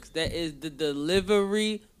lyrics. That is the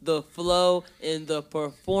delivery, the flow, and the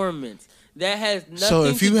performance. That has nothing to do So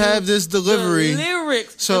if you have this delivery, the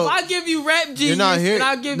lyrics. So if I give you Rap Genius, you're not here. and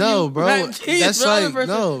I give no, you bro. Rap Genius, That's like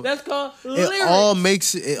no. That's called lyrics. It all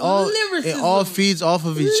makes it all. Lyricism. It all feeds off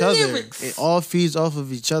of each Lyrics. other. It all feeds off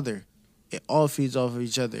of each other. It all feeds off of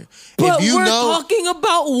each other. But if you we're know, talking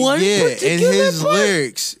about one particular and his part.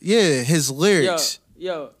 lyrics. Yeah, his lyrics.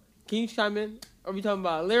 Yo, can you chime in? Are we talking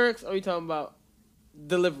about lyrics? Or are we talking about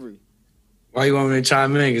delivery? Why you want me to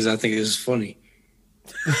chime in? Because I think it's funny.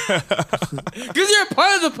 Because you're a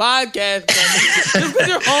part of the podcast. Just because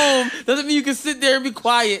you're home doesn't mean you can sit there and be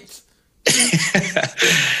quiet.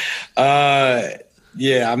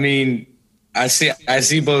 Yeah, I mean, I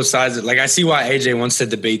see both sides. Like, I see why AJ wants to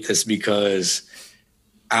debate this because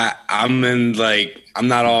I'm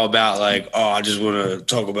not all about like, oh, I just want to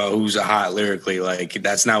talk about who's hot lyrically. Like,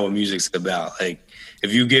 that's not what music's about. Like,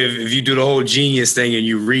 if you do the whole genius thing and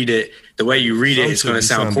you read it the way you read it, it's going to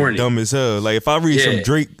sound corny. Dumb as hell. Like if I read some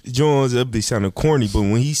Drake Jones, it'll be sounding corny. But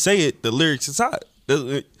when he say it, the lyrics is hot.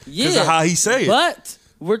 Because of how he say it. But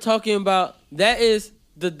we're talking about that is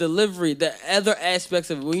the delivery, the other aspects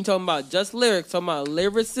of it. When you talking about just lyrics, talking about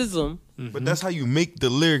lyricism. But that's how you make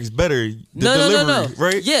the lyrics better. The No, delivery,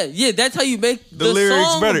 right? Yeah, that's how you make The lyrics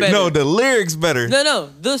song better. No, the lyrics better. No,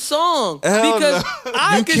 the song. Hell Because no.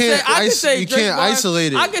 I can say you Drake can't bars,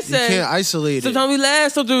 isolate it. I can say you can't isolate it. sometimes we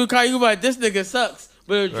laugh, sometimes we cry. You like this nigga sucks.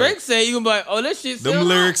 But if Drake say, you gonna be like, oh, that shit. Them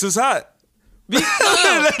lyrics is hot.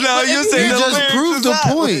 No, you say You just proved the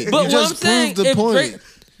point. But You just proved the point.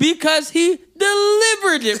 Because he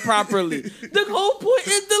delivered it properly. The whole point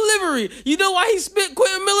is delivery. You know why he spit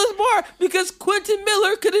Quentin Miller's bar? Because Quentin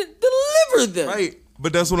Miller couldn't deliver them. Right.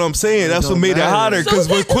 But that's what I'm saying. That's what made it matter. hotter. Because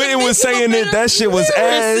when Quentin was saying it, that shit was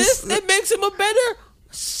ass. It makes him a better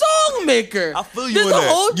song maker. I feel you There's on a that.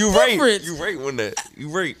 whole You right. difference. You right on that. You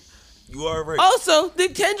right. You are right. Also,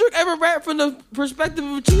 did Kendrick ever rap from the perspective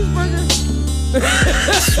of a cheeseburger?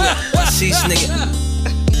 Sheesh,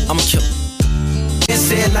 nigga. I'm a killer. Man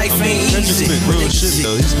said life ain't easy. Real shit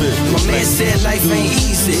though. He spit. My man said life ain't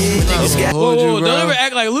easy. Niggas got Whoa, don't ever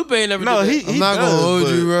act like Lupe ain't never No, did that. I'm not gonna hold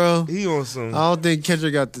you, bro. He on some. I don't think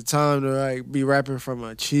Kendrick got the time to like be rapping from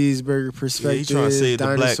a cheeseburger perspective, trying to save the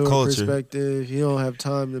black dinosaur culture. perspective. He don't have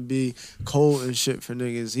time to be cold and shit for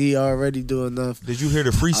niggas. He already do enough. Did you hear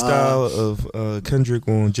the freestyle of Kendrick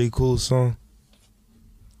on J. Cole's song?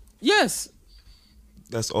 Yes.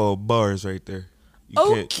 That's all bars right there. You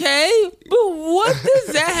can't- Okay, but what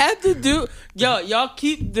does that have to do? Yo, y'all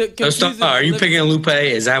keep the confusing. Are you picking Lupe?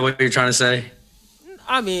 Is that what you're trying to say?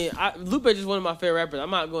 I mean, Lupe is just one of my favorite rappers. I'm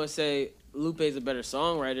not going to say Lupe is a better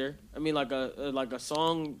songwriter. I mean, like a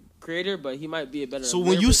song creator, but he might be a better. So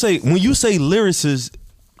when you say lyricists,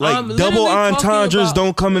 like I'm double literally talking entendres about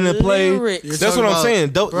don't come into play. lyrics. You're That's what talking I'm saying.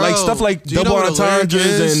 about- Like Bro, stuff like do you know double what a lyric entendres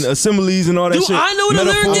is? and assemblies and all that Do shit. I know what a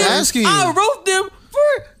lyric Metaphors. is? I'm asking you. I wrote them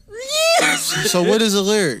for years. So what is a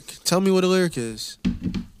lyric? Tell me what a lyric is.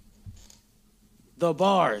 The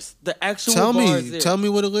bars, the actual Tell bars. me. there. Tell me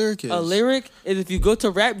what a lyric is. A lyric is if you go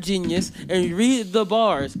to Rap Genius and you read the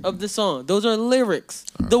bars of the song. Those are lyrics.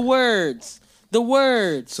 The words. The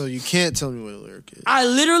words. So you can't tell me what a lyric is. I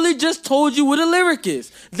literally just told you what a lyric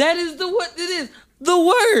is. That is what it is. The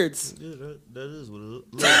words. Yeah, that is what a lyric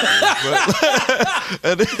is.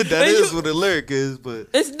 That is what a lyric is, but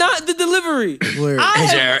It's not the delivery. Lyric.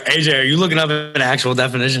 AJ, are you looking up an actual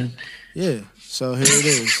definition? Yeah. So here it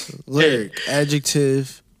is. Lyric,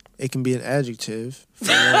 adjective. It can be an adjective.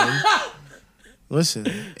 For one. Listen,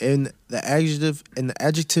 in the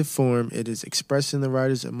adjective form, it is expressing the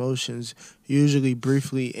writer's emotions, usually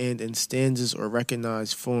briefly and in stanzas or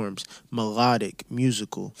recognized forms, melodic,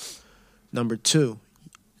 musical. Number 2,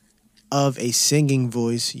 of a singing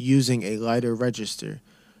voice using a lighter register.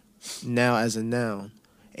 Now as a noun,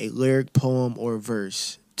 a lyric, poem, or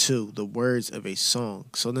verse. 2, the words of a song.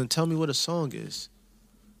 So then tell me what a song is.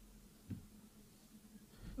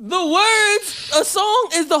 The words, a song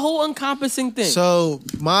is the whole encompassing thing. So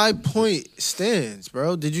my point stands,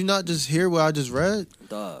 bro. Did you not just hear what I just read?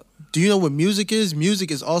 Dog. Do you know what music is?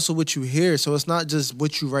 Music is also what you hear, so it's not just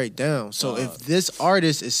what you write down. So if this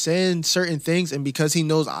artist is saying certain things, and because he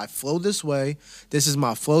knows I flow this way, this is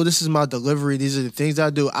my flow, this is my delivery, these are the things I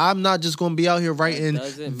do, I'm not just going to be out here writing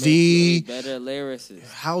Doesn't make the... you a better lyricist.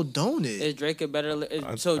 How don't it? Is Drake a better?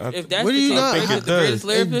 So if that's What do the you case, not? Drake is the greatest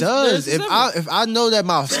lyricist. It does. lyricist ever. If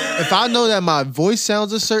I know that my voice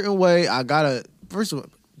sounds a certain way, I gotta. First of all,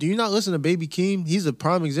 do you not listen to Baby Keem? He's a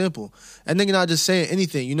prime example. That nigga not just saying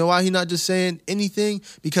anything. You know why he not just saying anything?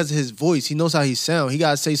 Because of his voice. He knows how he sound. He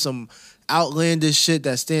gotta say some outlandish shit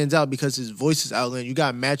that stands out because his voice is outlandish. You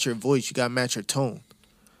gotta match your voice. You gotta match your tone.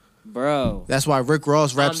 Bro. That's why Rick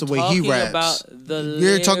Ross raps I'm the way he talking raps. about the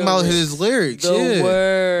You're talking about his lyrics. The yeah.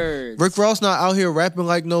 words. Rick Ross not out here rapping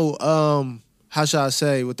like no how should I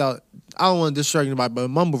say without I don't want to distract anybody, but a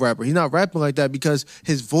mumble rapper. He's not rapping like that because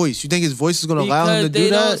his voice. You think his voice is gonna allow him to do they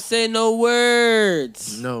that? don't say no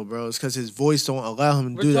words. No, bro. It's because his voice don't allow him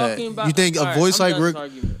to We're do that. talking about. You think a Alright, voice I'm like done Rick? this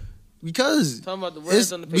argument. Because Talking about the words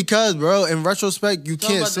it's on the paper. because, bro. In retrospect, you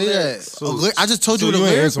Talking can't about the say that. lyrics. I just told you what a you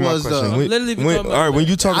ain't lyric answer my was, question. though. When- literally been when- talking about all right, when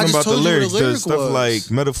you I talking just about the told you what a lyrics, lyric does stuff was.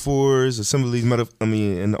 like metaphors, assemblies,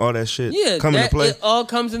 and all that shit Yeah, come into play? it all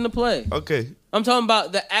comes into play. Okay. I'm talking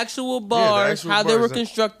about the actual bars, actual how they were bars.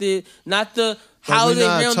 constructed, not the But how we're they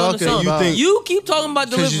not sound on the talking song. about- You keep talking about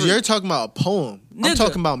Because delivery. you're talking about a poem. I'm Nigga,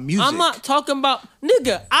 talking about music. I'm not talking about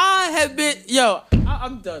nigga. I have been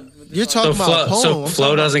I'm done. With this You're argument. talking about a poem. So I'm flow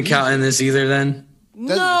talking doesn't about count in this either then?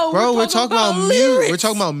 Bro, we're talking about music. We're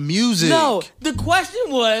talking about music. No, the question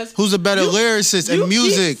was who's a better lyricist in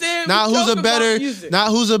music, not who's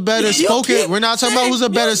a better spoken. We're not talking about who's a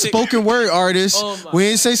better spoken word artist. We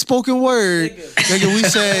ain't say spoken word, nigga. We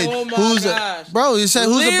said bro. You said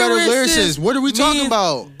who's a better lyricist. What are we talking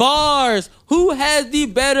about? Bars. Who has the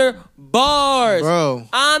better bars, bro?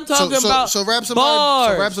 I'm talking about so rap somebody,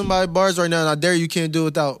 bars. So rap somebody bars right now, and I dare you can't do it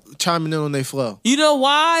without chiming in on their flow. You know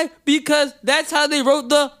why? Because that's how they wrote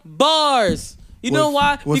the bars. You know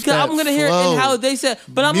why? Because I'm going to hear it in how they said.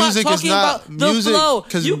 But I'm not talking about the flow.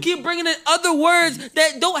 You keep bringing in other words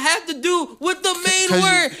that don't have to do with the main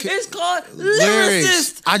word. It's called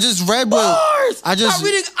lyricist. I just read bars. Stop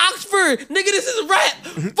reading Oxford. Nigga, this is rap.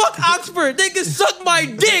 Fuck Oxford. They can suck my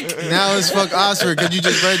dick. Now it's fuck Oxford because you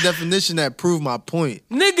just read a definition that proved my point.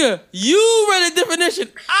 Nigga, you read a definition.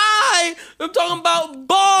 I am talking about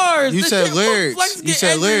bars. You said lyrics. You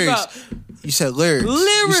said lyrics. You said lyrics.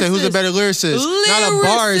 You said who's a better lyricist? Not a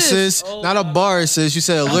barist. Not a barist. You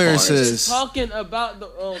said a lyricist. Talking about the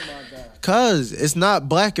my god. Cause it's not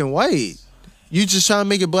black and white. You just trying to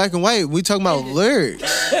make it black and white. We talking about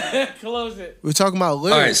lyrics. Close it. We're talking about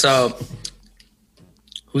lyrics. All right, so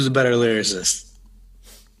who's a better lyricist?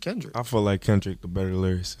 Kendrick. I feel like Kendrick the better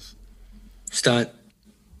lyricist. Stunt.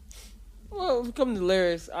 Well, if it comes to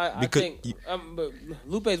lyrics, I think but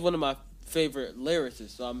Lupe is one of my favorite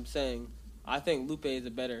lyricists. So I'm saying I think Lupe is a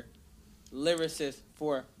better lyricist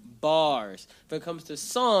for bars. If it comes to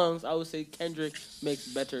songs, I would say Kendrick makes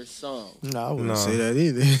better songs. No, I wouldn't say that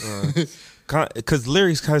either. Because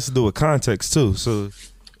lyrics has to do with context too. So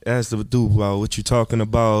it has to do about what you're talking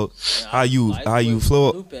about, how you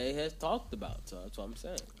flow. Lupe has talked about, so that's what I'm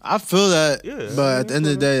saying. I feel that, but at the end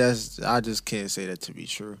of the day, I just can't say that to be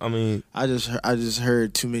true. I mean, I just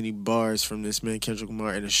heard too many bars from this man Kendrick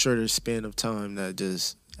Lamar in a shorter span of time that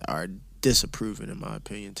just are disapproving, in my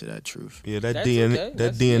opinion, to that truth. Yeah, that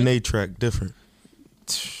DNA track different.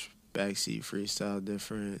 Backseat Freestyle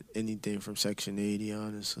different. Anything from Section 80,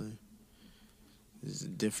 honestly, is a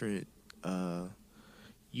different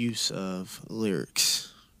use of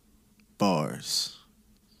lyrics, bars.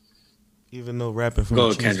 Even though rapping from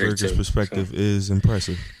a cheeseburger's perspective is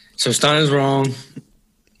impressive. So Stein is wrong.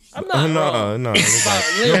 I'm not wrong. No,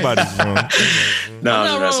 nobody's wrong. I'm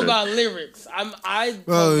not wrong about lyrics.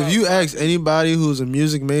 Bro, if you ask anybody who's a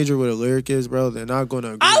music major what a lyric is, bro, they're not gonna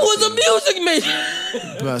agree. I was a music major.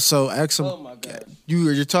 Bro, so ask them. Oh my god.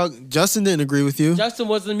 You're talking. Justin didn't agree with you. Justin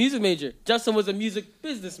wasn't a music major. Justin was a music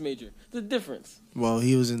business major. The difference. Well,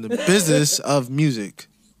 he was in the business of music.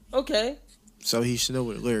 Okay. So he should know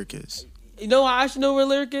what a lyric is. You know how I should know what a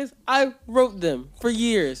lyric is? I wrote them for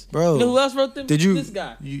years. Bro. You know who else wrote them? Did you? This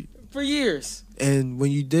guy. For years. And when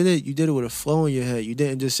you did it with a flow in your head. You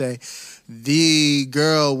didn't just say, "The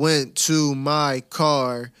girl went to my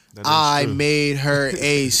car. I made her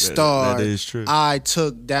a star. That is true. I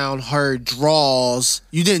took down her drawers."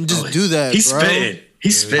 You didn't just do that, He's bro. spitting.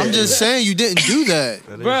 He's spitting. I'm just saying you didn't do that.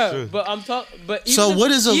 Bro, but I'm talking. But even so what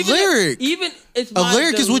is a lyric? It's a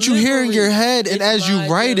lyric is what you hear in your head and as you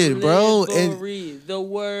write it, bro. And the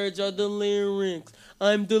words are the lyrics.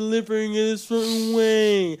 I'm delivering it a certain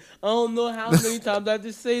way. I don't know how many times I have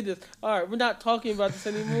to say this. All right, we're not talking about this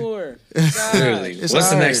anymore. Clearly. What's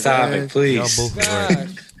the next topic, man. please?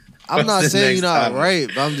 I'm not saying you're not right,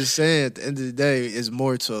 but I'm just saying at the end of the day, it's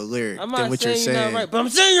more to a lyric than what you're saying. You're not right, but I'm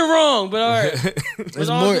saying you're wrong. But all right, let's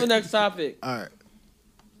on to the next topic. All right.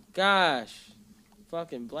 Gosh,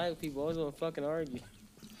 fucking black people always want to fucking argue.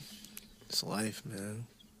 It's life, man.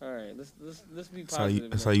 All right, let's be positive.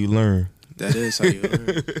 That's how you learn. That is how you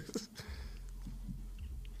learn. Just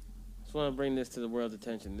want to bring this to the world's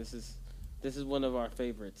attention. This is one of our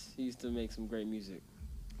favorites. He used to make some great music.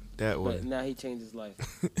 That way. But now he changed his life.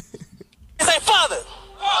 Say, Father,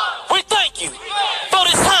 we thank you for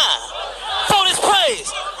this time, for this praise.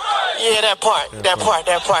 Yeah, that part.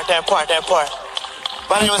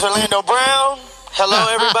 My name is Orlando Brown. Hello,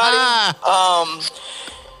 everybody.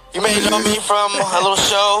 You may know me from a little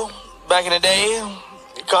show back in the day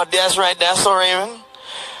called That's Right, That's So Raymond.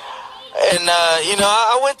 And,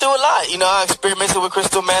 I went through a lot. I experimented with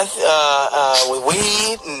crystal meth, with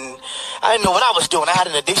weed, and I didn't know what I was doing. I had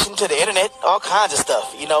an addiction to the internet, all kinds of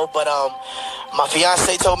stuff, But my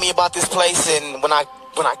fiance told me about this place, and when I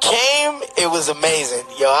came, it was amazing.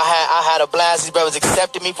 I had a blast. These brothers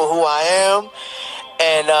accepted me for who I am.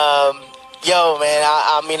 And, man,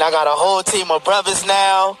 I got a whole team of brothers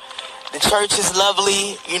now The church is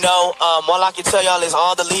lovely. All I can tell y'all is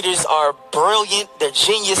all the leaders are brilliant. They're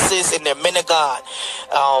geniuses and they're men of God.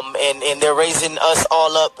 And they're raising us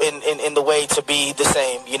all up in the way to be the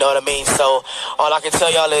same. You know what I mean? So all I can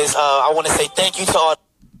tell y'all is I want to say thank you to all.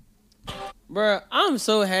 Bruh, I'm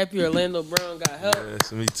so happy Orlando Brown got help.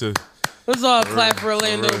 Yes, me too. Let's all clap for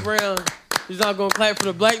Orlando Brown. He's not gonna clap for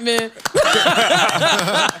the black man.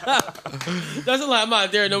 That's a lot. I'm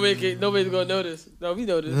out there. Nobody's gonna notice. No, we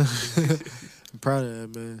notice. I'm proud of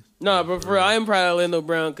that, man. No, but for real, I am proud of Orlando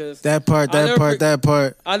Brown because that part. I'll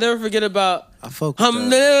never forget about. I fuck with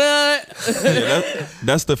that.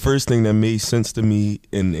 That's the first thing that made sense to me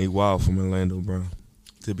in a while from Orlando Brown.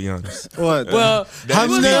 To be honest. What? Well, that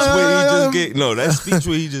speech where he just get that speech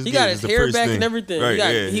where he just he got his hair back thing. And everything.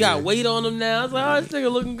 Right, he got weight on him now. I was like, oh, this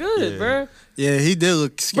nigga looking good, bro. Yeah, he did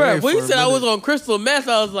look scary. Bro, when he said I was on crystal meth,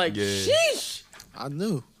 I was like, sheesh. I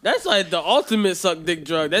knew. That's like the ultimate suck dick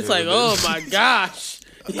drug. That's like, oh my gosh,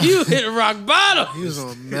 you hit rock bottom. He was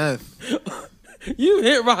on meth. You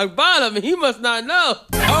hit rock bottom, and he must not know.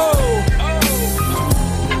 The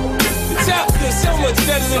top is so much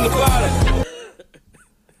better than the bottom.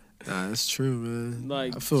 Nah, that's true, man.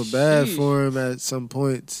 Like, I feel bad for him at some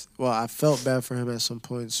points. Well, I felt bad for him at some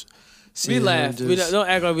points. We laughed. We don't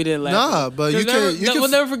act like we didn't laugh. Nah, but we'll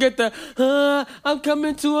never forget the I'm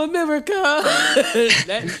coming to America.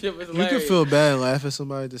 That shit was hilarious. You can feel bad and laugh at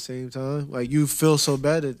somebody at the same time. Like, you feel so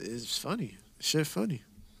bad, it's funny. Shit funny.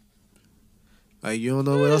 Like, you don't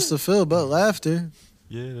know what else to feel but laughter.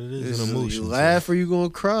 Yeah, that is an emotion. You laugh or you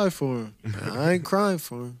gonna cry for him. I ain't crying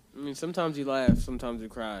for him. I mean, sometimes you laugh, sometimes you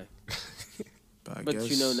cry. But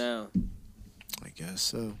you know now. I guess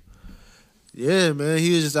so. Yeah, man.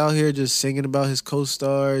 He was just out here just singing about his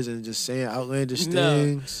co-stars and just saying outlandish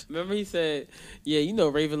things. Remember he said, yeah,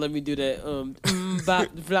 Raven let me do that.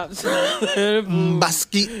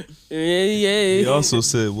 Basket. Yeah. He also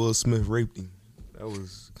said Will Smith raped him. That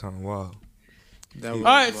was kind of wild. All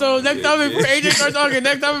right, so next time before AJ start talking.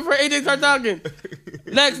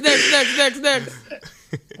 Next.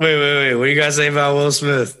 Wait. What you guys say about Will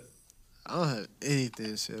Smith? I don't have anything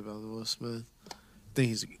to say about Will Smith. I think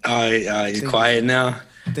he's he's quiet now.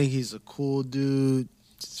 I think he's a cool dude.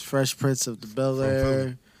 Fresh Prince of the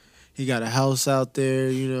Bel-Air. He got a house out there,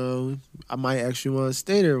 I might actually want to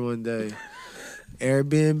stay there one day.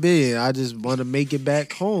 Airbnb. I just want to make it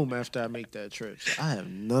back home after I make that trip. I have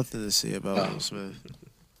nothing to say about Will Smith.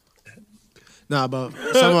 Nah, but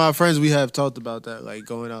some of our friends, we have talked about that, like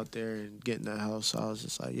going out there and getting that house. So I was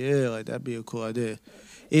just like, yeah, like that'd be a cool idea.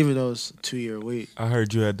 Even though it's a 2-year wait. I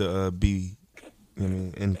heard you had to be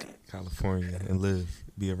in California and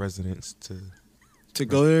be a resident to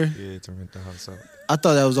go there? Yeah, to rent the house out. I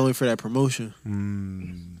thought that was only for that promotion.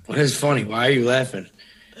 What is funny? Why are you laughing?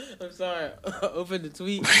 I'm sorry. Open the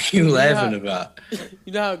tweet. What are you laughing about?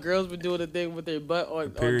 You know how girls been doing the thing with their butt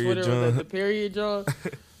on Twitter with the period John?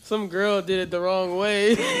 Some girl did it the wrong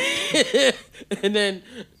way. And then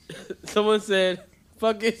someone said,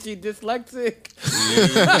 fuck it, she dyslexic.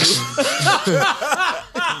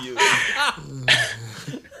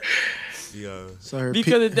 So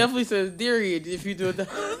because it definitely says period if you do it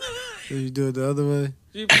the other way.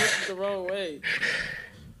 She put it the wrong way.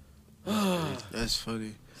 That's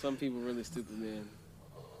funny. Some people really stupid, man.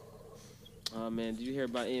 Oh man, did you hear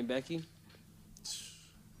about Aunt Becky?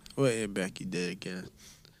 What Aunt Becky did again?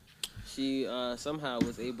 She somehow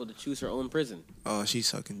was able to choose her own prison. Oh, she's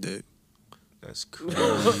sucking dick. That's crazy.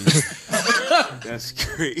 That's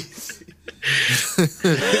crazy.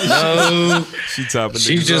 No,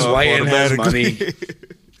 she's just white and has money.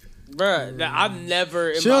 Bruh, I've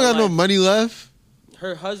never. She don't got no money left.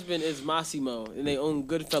 Her husband is Massimo, and they own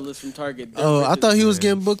Goodfellas from Target. Oh, I thought he was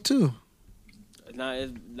getting booked too.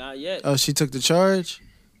 Not yet. Oh, she took the charge.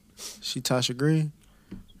 She Tasha Green.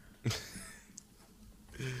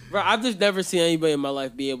 Bro, I've just never seen anybody in my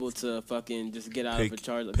life be able to fucking just get out of a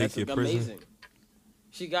charge. That's like amazing.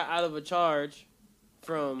 She got out of a charge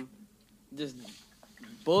from just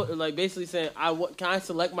basically saying, "Can I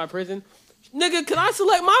select my prison?" Nigga, can I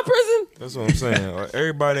select my prison? That's what I'm saying.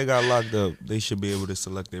 Everybody that got locked up, they should be able to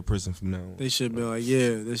select their prison from now on. They should be like,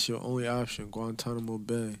 yeah, that's your only option, Guantanamo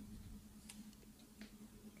Bay.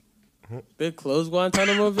 They closed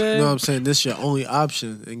Guantanamo Bay? No, I'm saying this is your only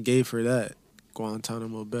option and gave her that,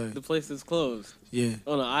 Guantanamo Bay. The place is closed. Yeah.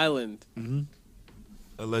 On an island. Mm-hmm.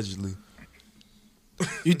 Allegedly.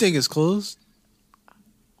 You think it's closed?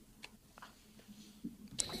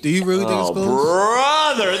 Do you really think it's closed?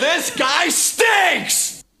 Brother, this guy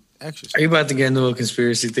stinks! Are you about to get into a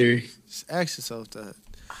conspiracy theory? Just ask yourself that.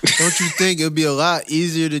 Don't you think it'd be a lot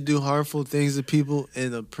easier to do harmful things to people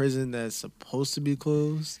in a prison that's supposed to be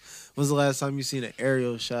closed? When's the last time you seen an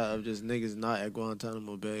aerial shot of just niggas not at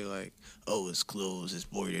Guantanamo Bay like, oh, it's closed, it's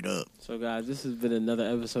boarded up? So, guys, this has been another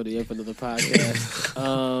episode of Yep Another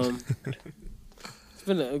Podcast. It's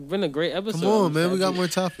been a great episode. Come on, man. We got more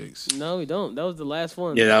topics. No, we don't. That was the last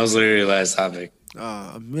one. Yeah, that was literally the last topic.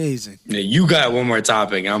 Amazing. Yeah, you got one more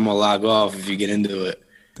topic. I'm going to log off if you get into it.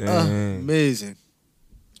 Amazing.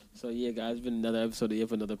 So, yeah, guys, it's been another episode of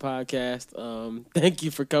Yep Another Podcast. Thank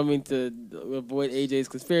you for coming to avoid AJ's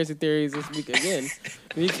conspiracy theories this week again.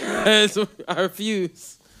 Because our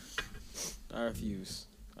views.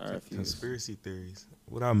 Conspiracy theories.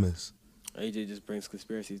 What I miss? AJ just brings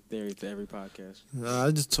conspiracy theories to every podcast.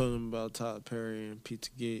 I just told him about Tyler Perry and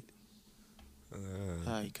Pizzagate.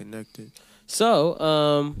 How he connected. So,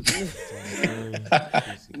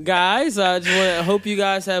 guys, I just want to hope you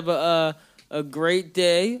guys have a great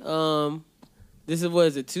day. This is, what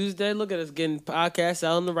is it, Tuesday? Look at us getting podcasts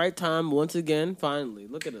out on the right time once again. Finally,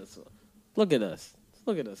 look at us. Look at us.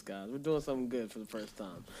 Look at us, guys. We're doing something good for the first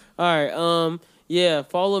time. All right. Yeah.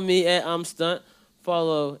 Follow me at I'm Stunt.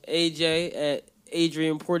 Follow AJ at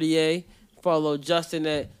Adrian Portier. Follow Justin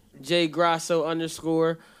at JGrasso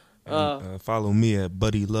 _. Follow me at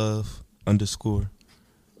Buddy Love _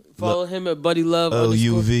 Follow him at Buddy Love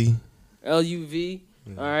LUV. LUV.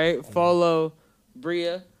 All right. Follow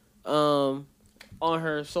Bria on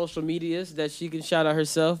her social medias that she can shout out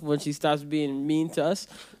herself when she stops being mean to us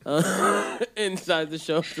inside the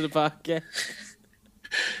show to the podcast.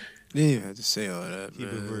 You didn't even have to say all that.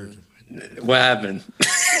 Keep it virgin. What happened?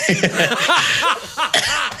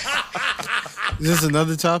 Is this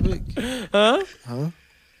another topic? Huh? Huh?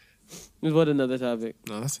 What another topic?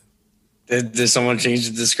 Nothing. Did someone change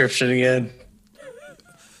the description again?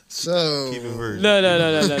 So keep it virgin. No.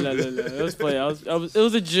 It was funny. It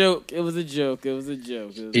was a joke.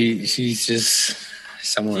 She's just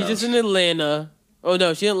somewhere She's else. just in Atlanta. Oh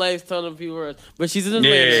no, she didn't like telling people her, but she's in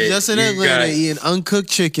Atlanta. She's just in Atlanta eating uncooked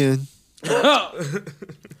chicken.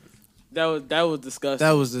 That was disgusting.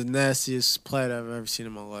 That was the nastiest plate I've ever seen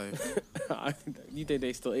in my life. You think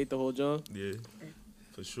they still ate the whole joint? Yeah,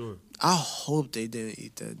 for sure. I hope they didn't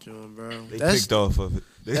eat that joint, bro. They picked off of it.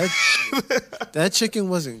 That chicken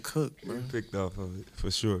wasn't cooked, bro. They picked off of it,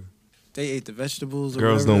 for sure. They ate the vegetables.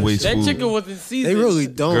 Girls don't waste food. That chicken wasn't seasoned. They really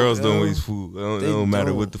don't. Girls don't waste food. It don't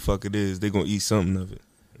matter what the fuck it is. They gonna eat something of it.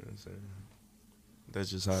 You know what I'm saying? That's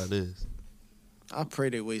just how it is. I pray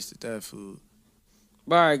they wasted that food.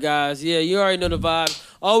 All right, guys. Yeah, you already know the vibe.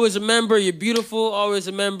 Always remember you're beautiful. Always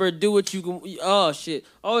remember do what you can. Oh, shit.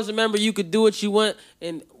 Always remember you could do what you want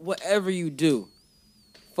and whatever you do.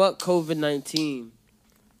 Fuck COVID-19.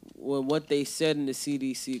 What they said in the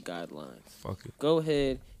CDC guidelines. Fuck it. Go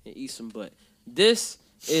ahead and eat some butt. This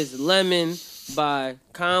is Lemon by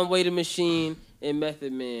Conway the Machine and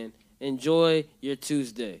Method Man. Enjoy your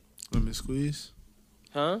Tuesday. Lemon squeeze?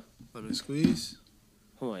 Huh? Lemon squeeze?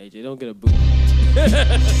 Come on, AJ. Don't get a boot. Yeah.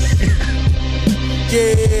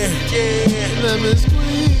 Lemon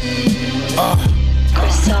squeeze.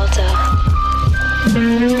 Griselda.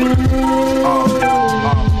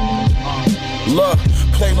 Look,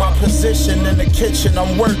 play my position in the kitchen,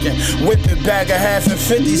 I'm working. Whip it, bag of half and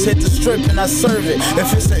 50s, hit the strip and I serve it.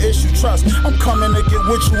 If it's an issue, trust, I'm coming to get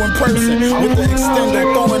with you in person. With the extender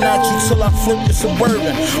throwing at you till I flip your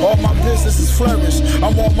Suburban. All my businesses flourish,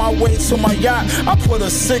 I'm on my way to my yacht. I put a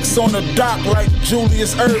 6 on the dock like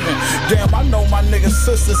Julius Erving. Damn, I know my nigga's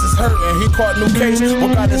sisters is hurting. He caught new case,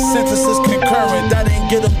 but got his sentences concurrent. That ain't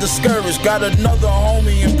get him discouraged. Got another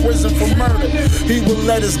homie in prison for murder. He would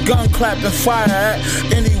let his gun clap and fire at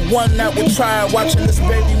anyone that would try. Watching this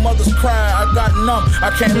baby mother's cry, I got numb,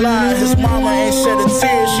 I can't lie. His mama ain't shed a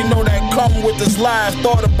tear, she know that come with this life.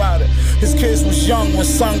 Thought about it, his kids was young when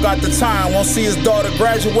son got the time. Won't see his daughter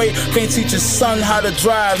graduate, can't teach his son how to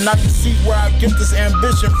drive. Not to see where I get this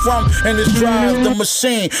ambition from and this drive the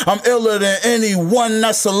machine. I'm iller than anyone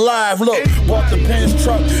that's alive. Look, bought the Benz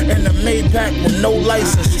truck and the Maybach with no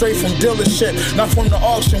license. Straight from dealership, not from the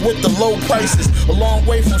auction with the low prices. A long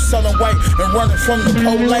way from selling white and running from the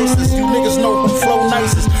polices. You niggas know who flow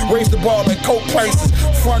nicest. Raise the ball and coke prices.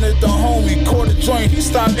 Fronted the homie, caught a joint, he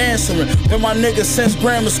stopped answering. Been my nigga since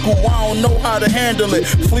grammar school, I don't know how to handle it.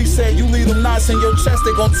 Flea said you leave them knots in your chest,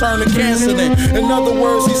 they gon' turn to cancer then. In other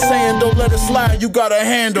words, he's saying don't let it slide, you gotta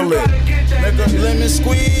handle it. Nigga, lemon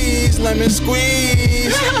squeeze, lemon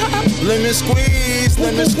squeeze. Lemon squeeze,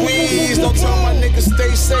 lemon squeeze. Don't tell my niggas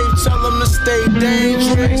stay safe, tell them to stay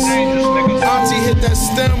dangerous. Auntie hit that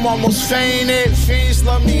stem, almost fainted. Fiends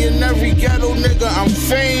love me in every ghetto, nigga, I'm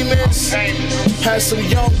famous. Had some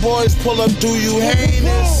young boys pull up, do you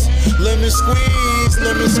heinous? Lemon squeeze,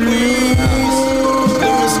 lemon squeeze.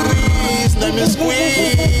 Lemon squeeze, lemon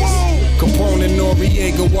squeeze. Capone and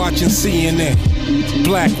Noriega watching CNN.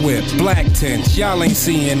 Black whip, black tents, y'all ain't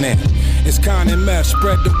seeing that. It's Con and Meth,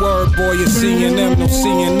 spread the word, boy, you're seeing them. No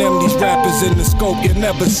seeing them, these rappers in the scope, you're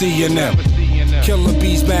never seeing them. Killer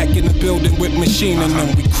bees back in the building with machining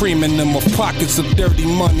them. We creaming them of pockets of dirty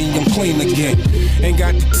money, I'm clean again. Ain't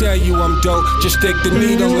got to tell you I'm dope, just stick the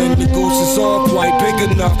needle in. The goose is all quite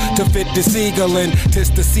big enough to fit this eagle in.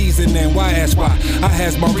 Tis the seasoning, why ask why? I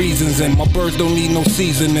has my reasons and my birds don't need no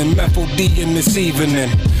seasoning. Methyl D in this evening.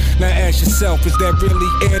 Now ask yourself, is that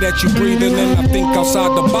really air that you breathing in? I think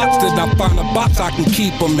outside the box, that I find a box I can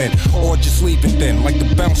keep them in. Or just leave it then, like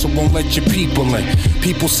the bouncer won't let your people in.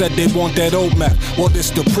 People said they want that old map, well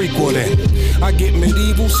this the prequel then. I get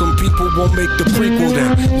medieval, some people won't make the prequel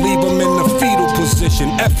then. Leave them in the fetal position,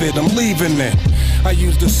 F it, I'm leaving then. I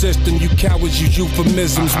use the system, you cowards use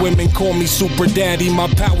euphemisms. Women call me super daddy, my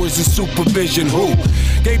powers is supervision. Who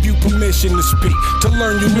gave you permission to speak? To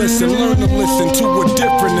learn you listen, learn to listen to a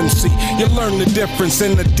different MC. You learn the difference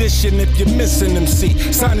in addition if you're missing MC.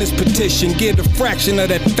 Sign this petition, get a fraction of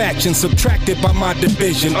that faction subtracted by my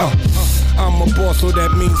division. I'm a boss, so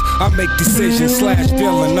that means I make decisions /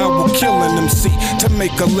 villain. I will kill an MC to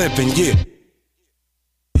make a living, yeah.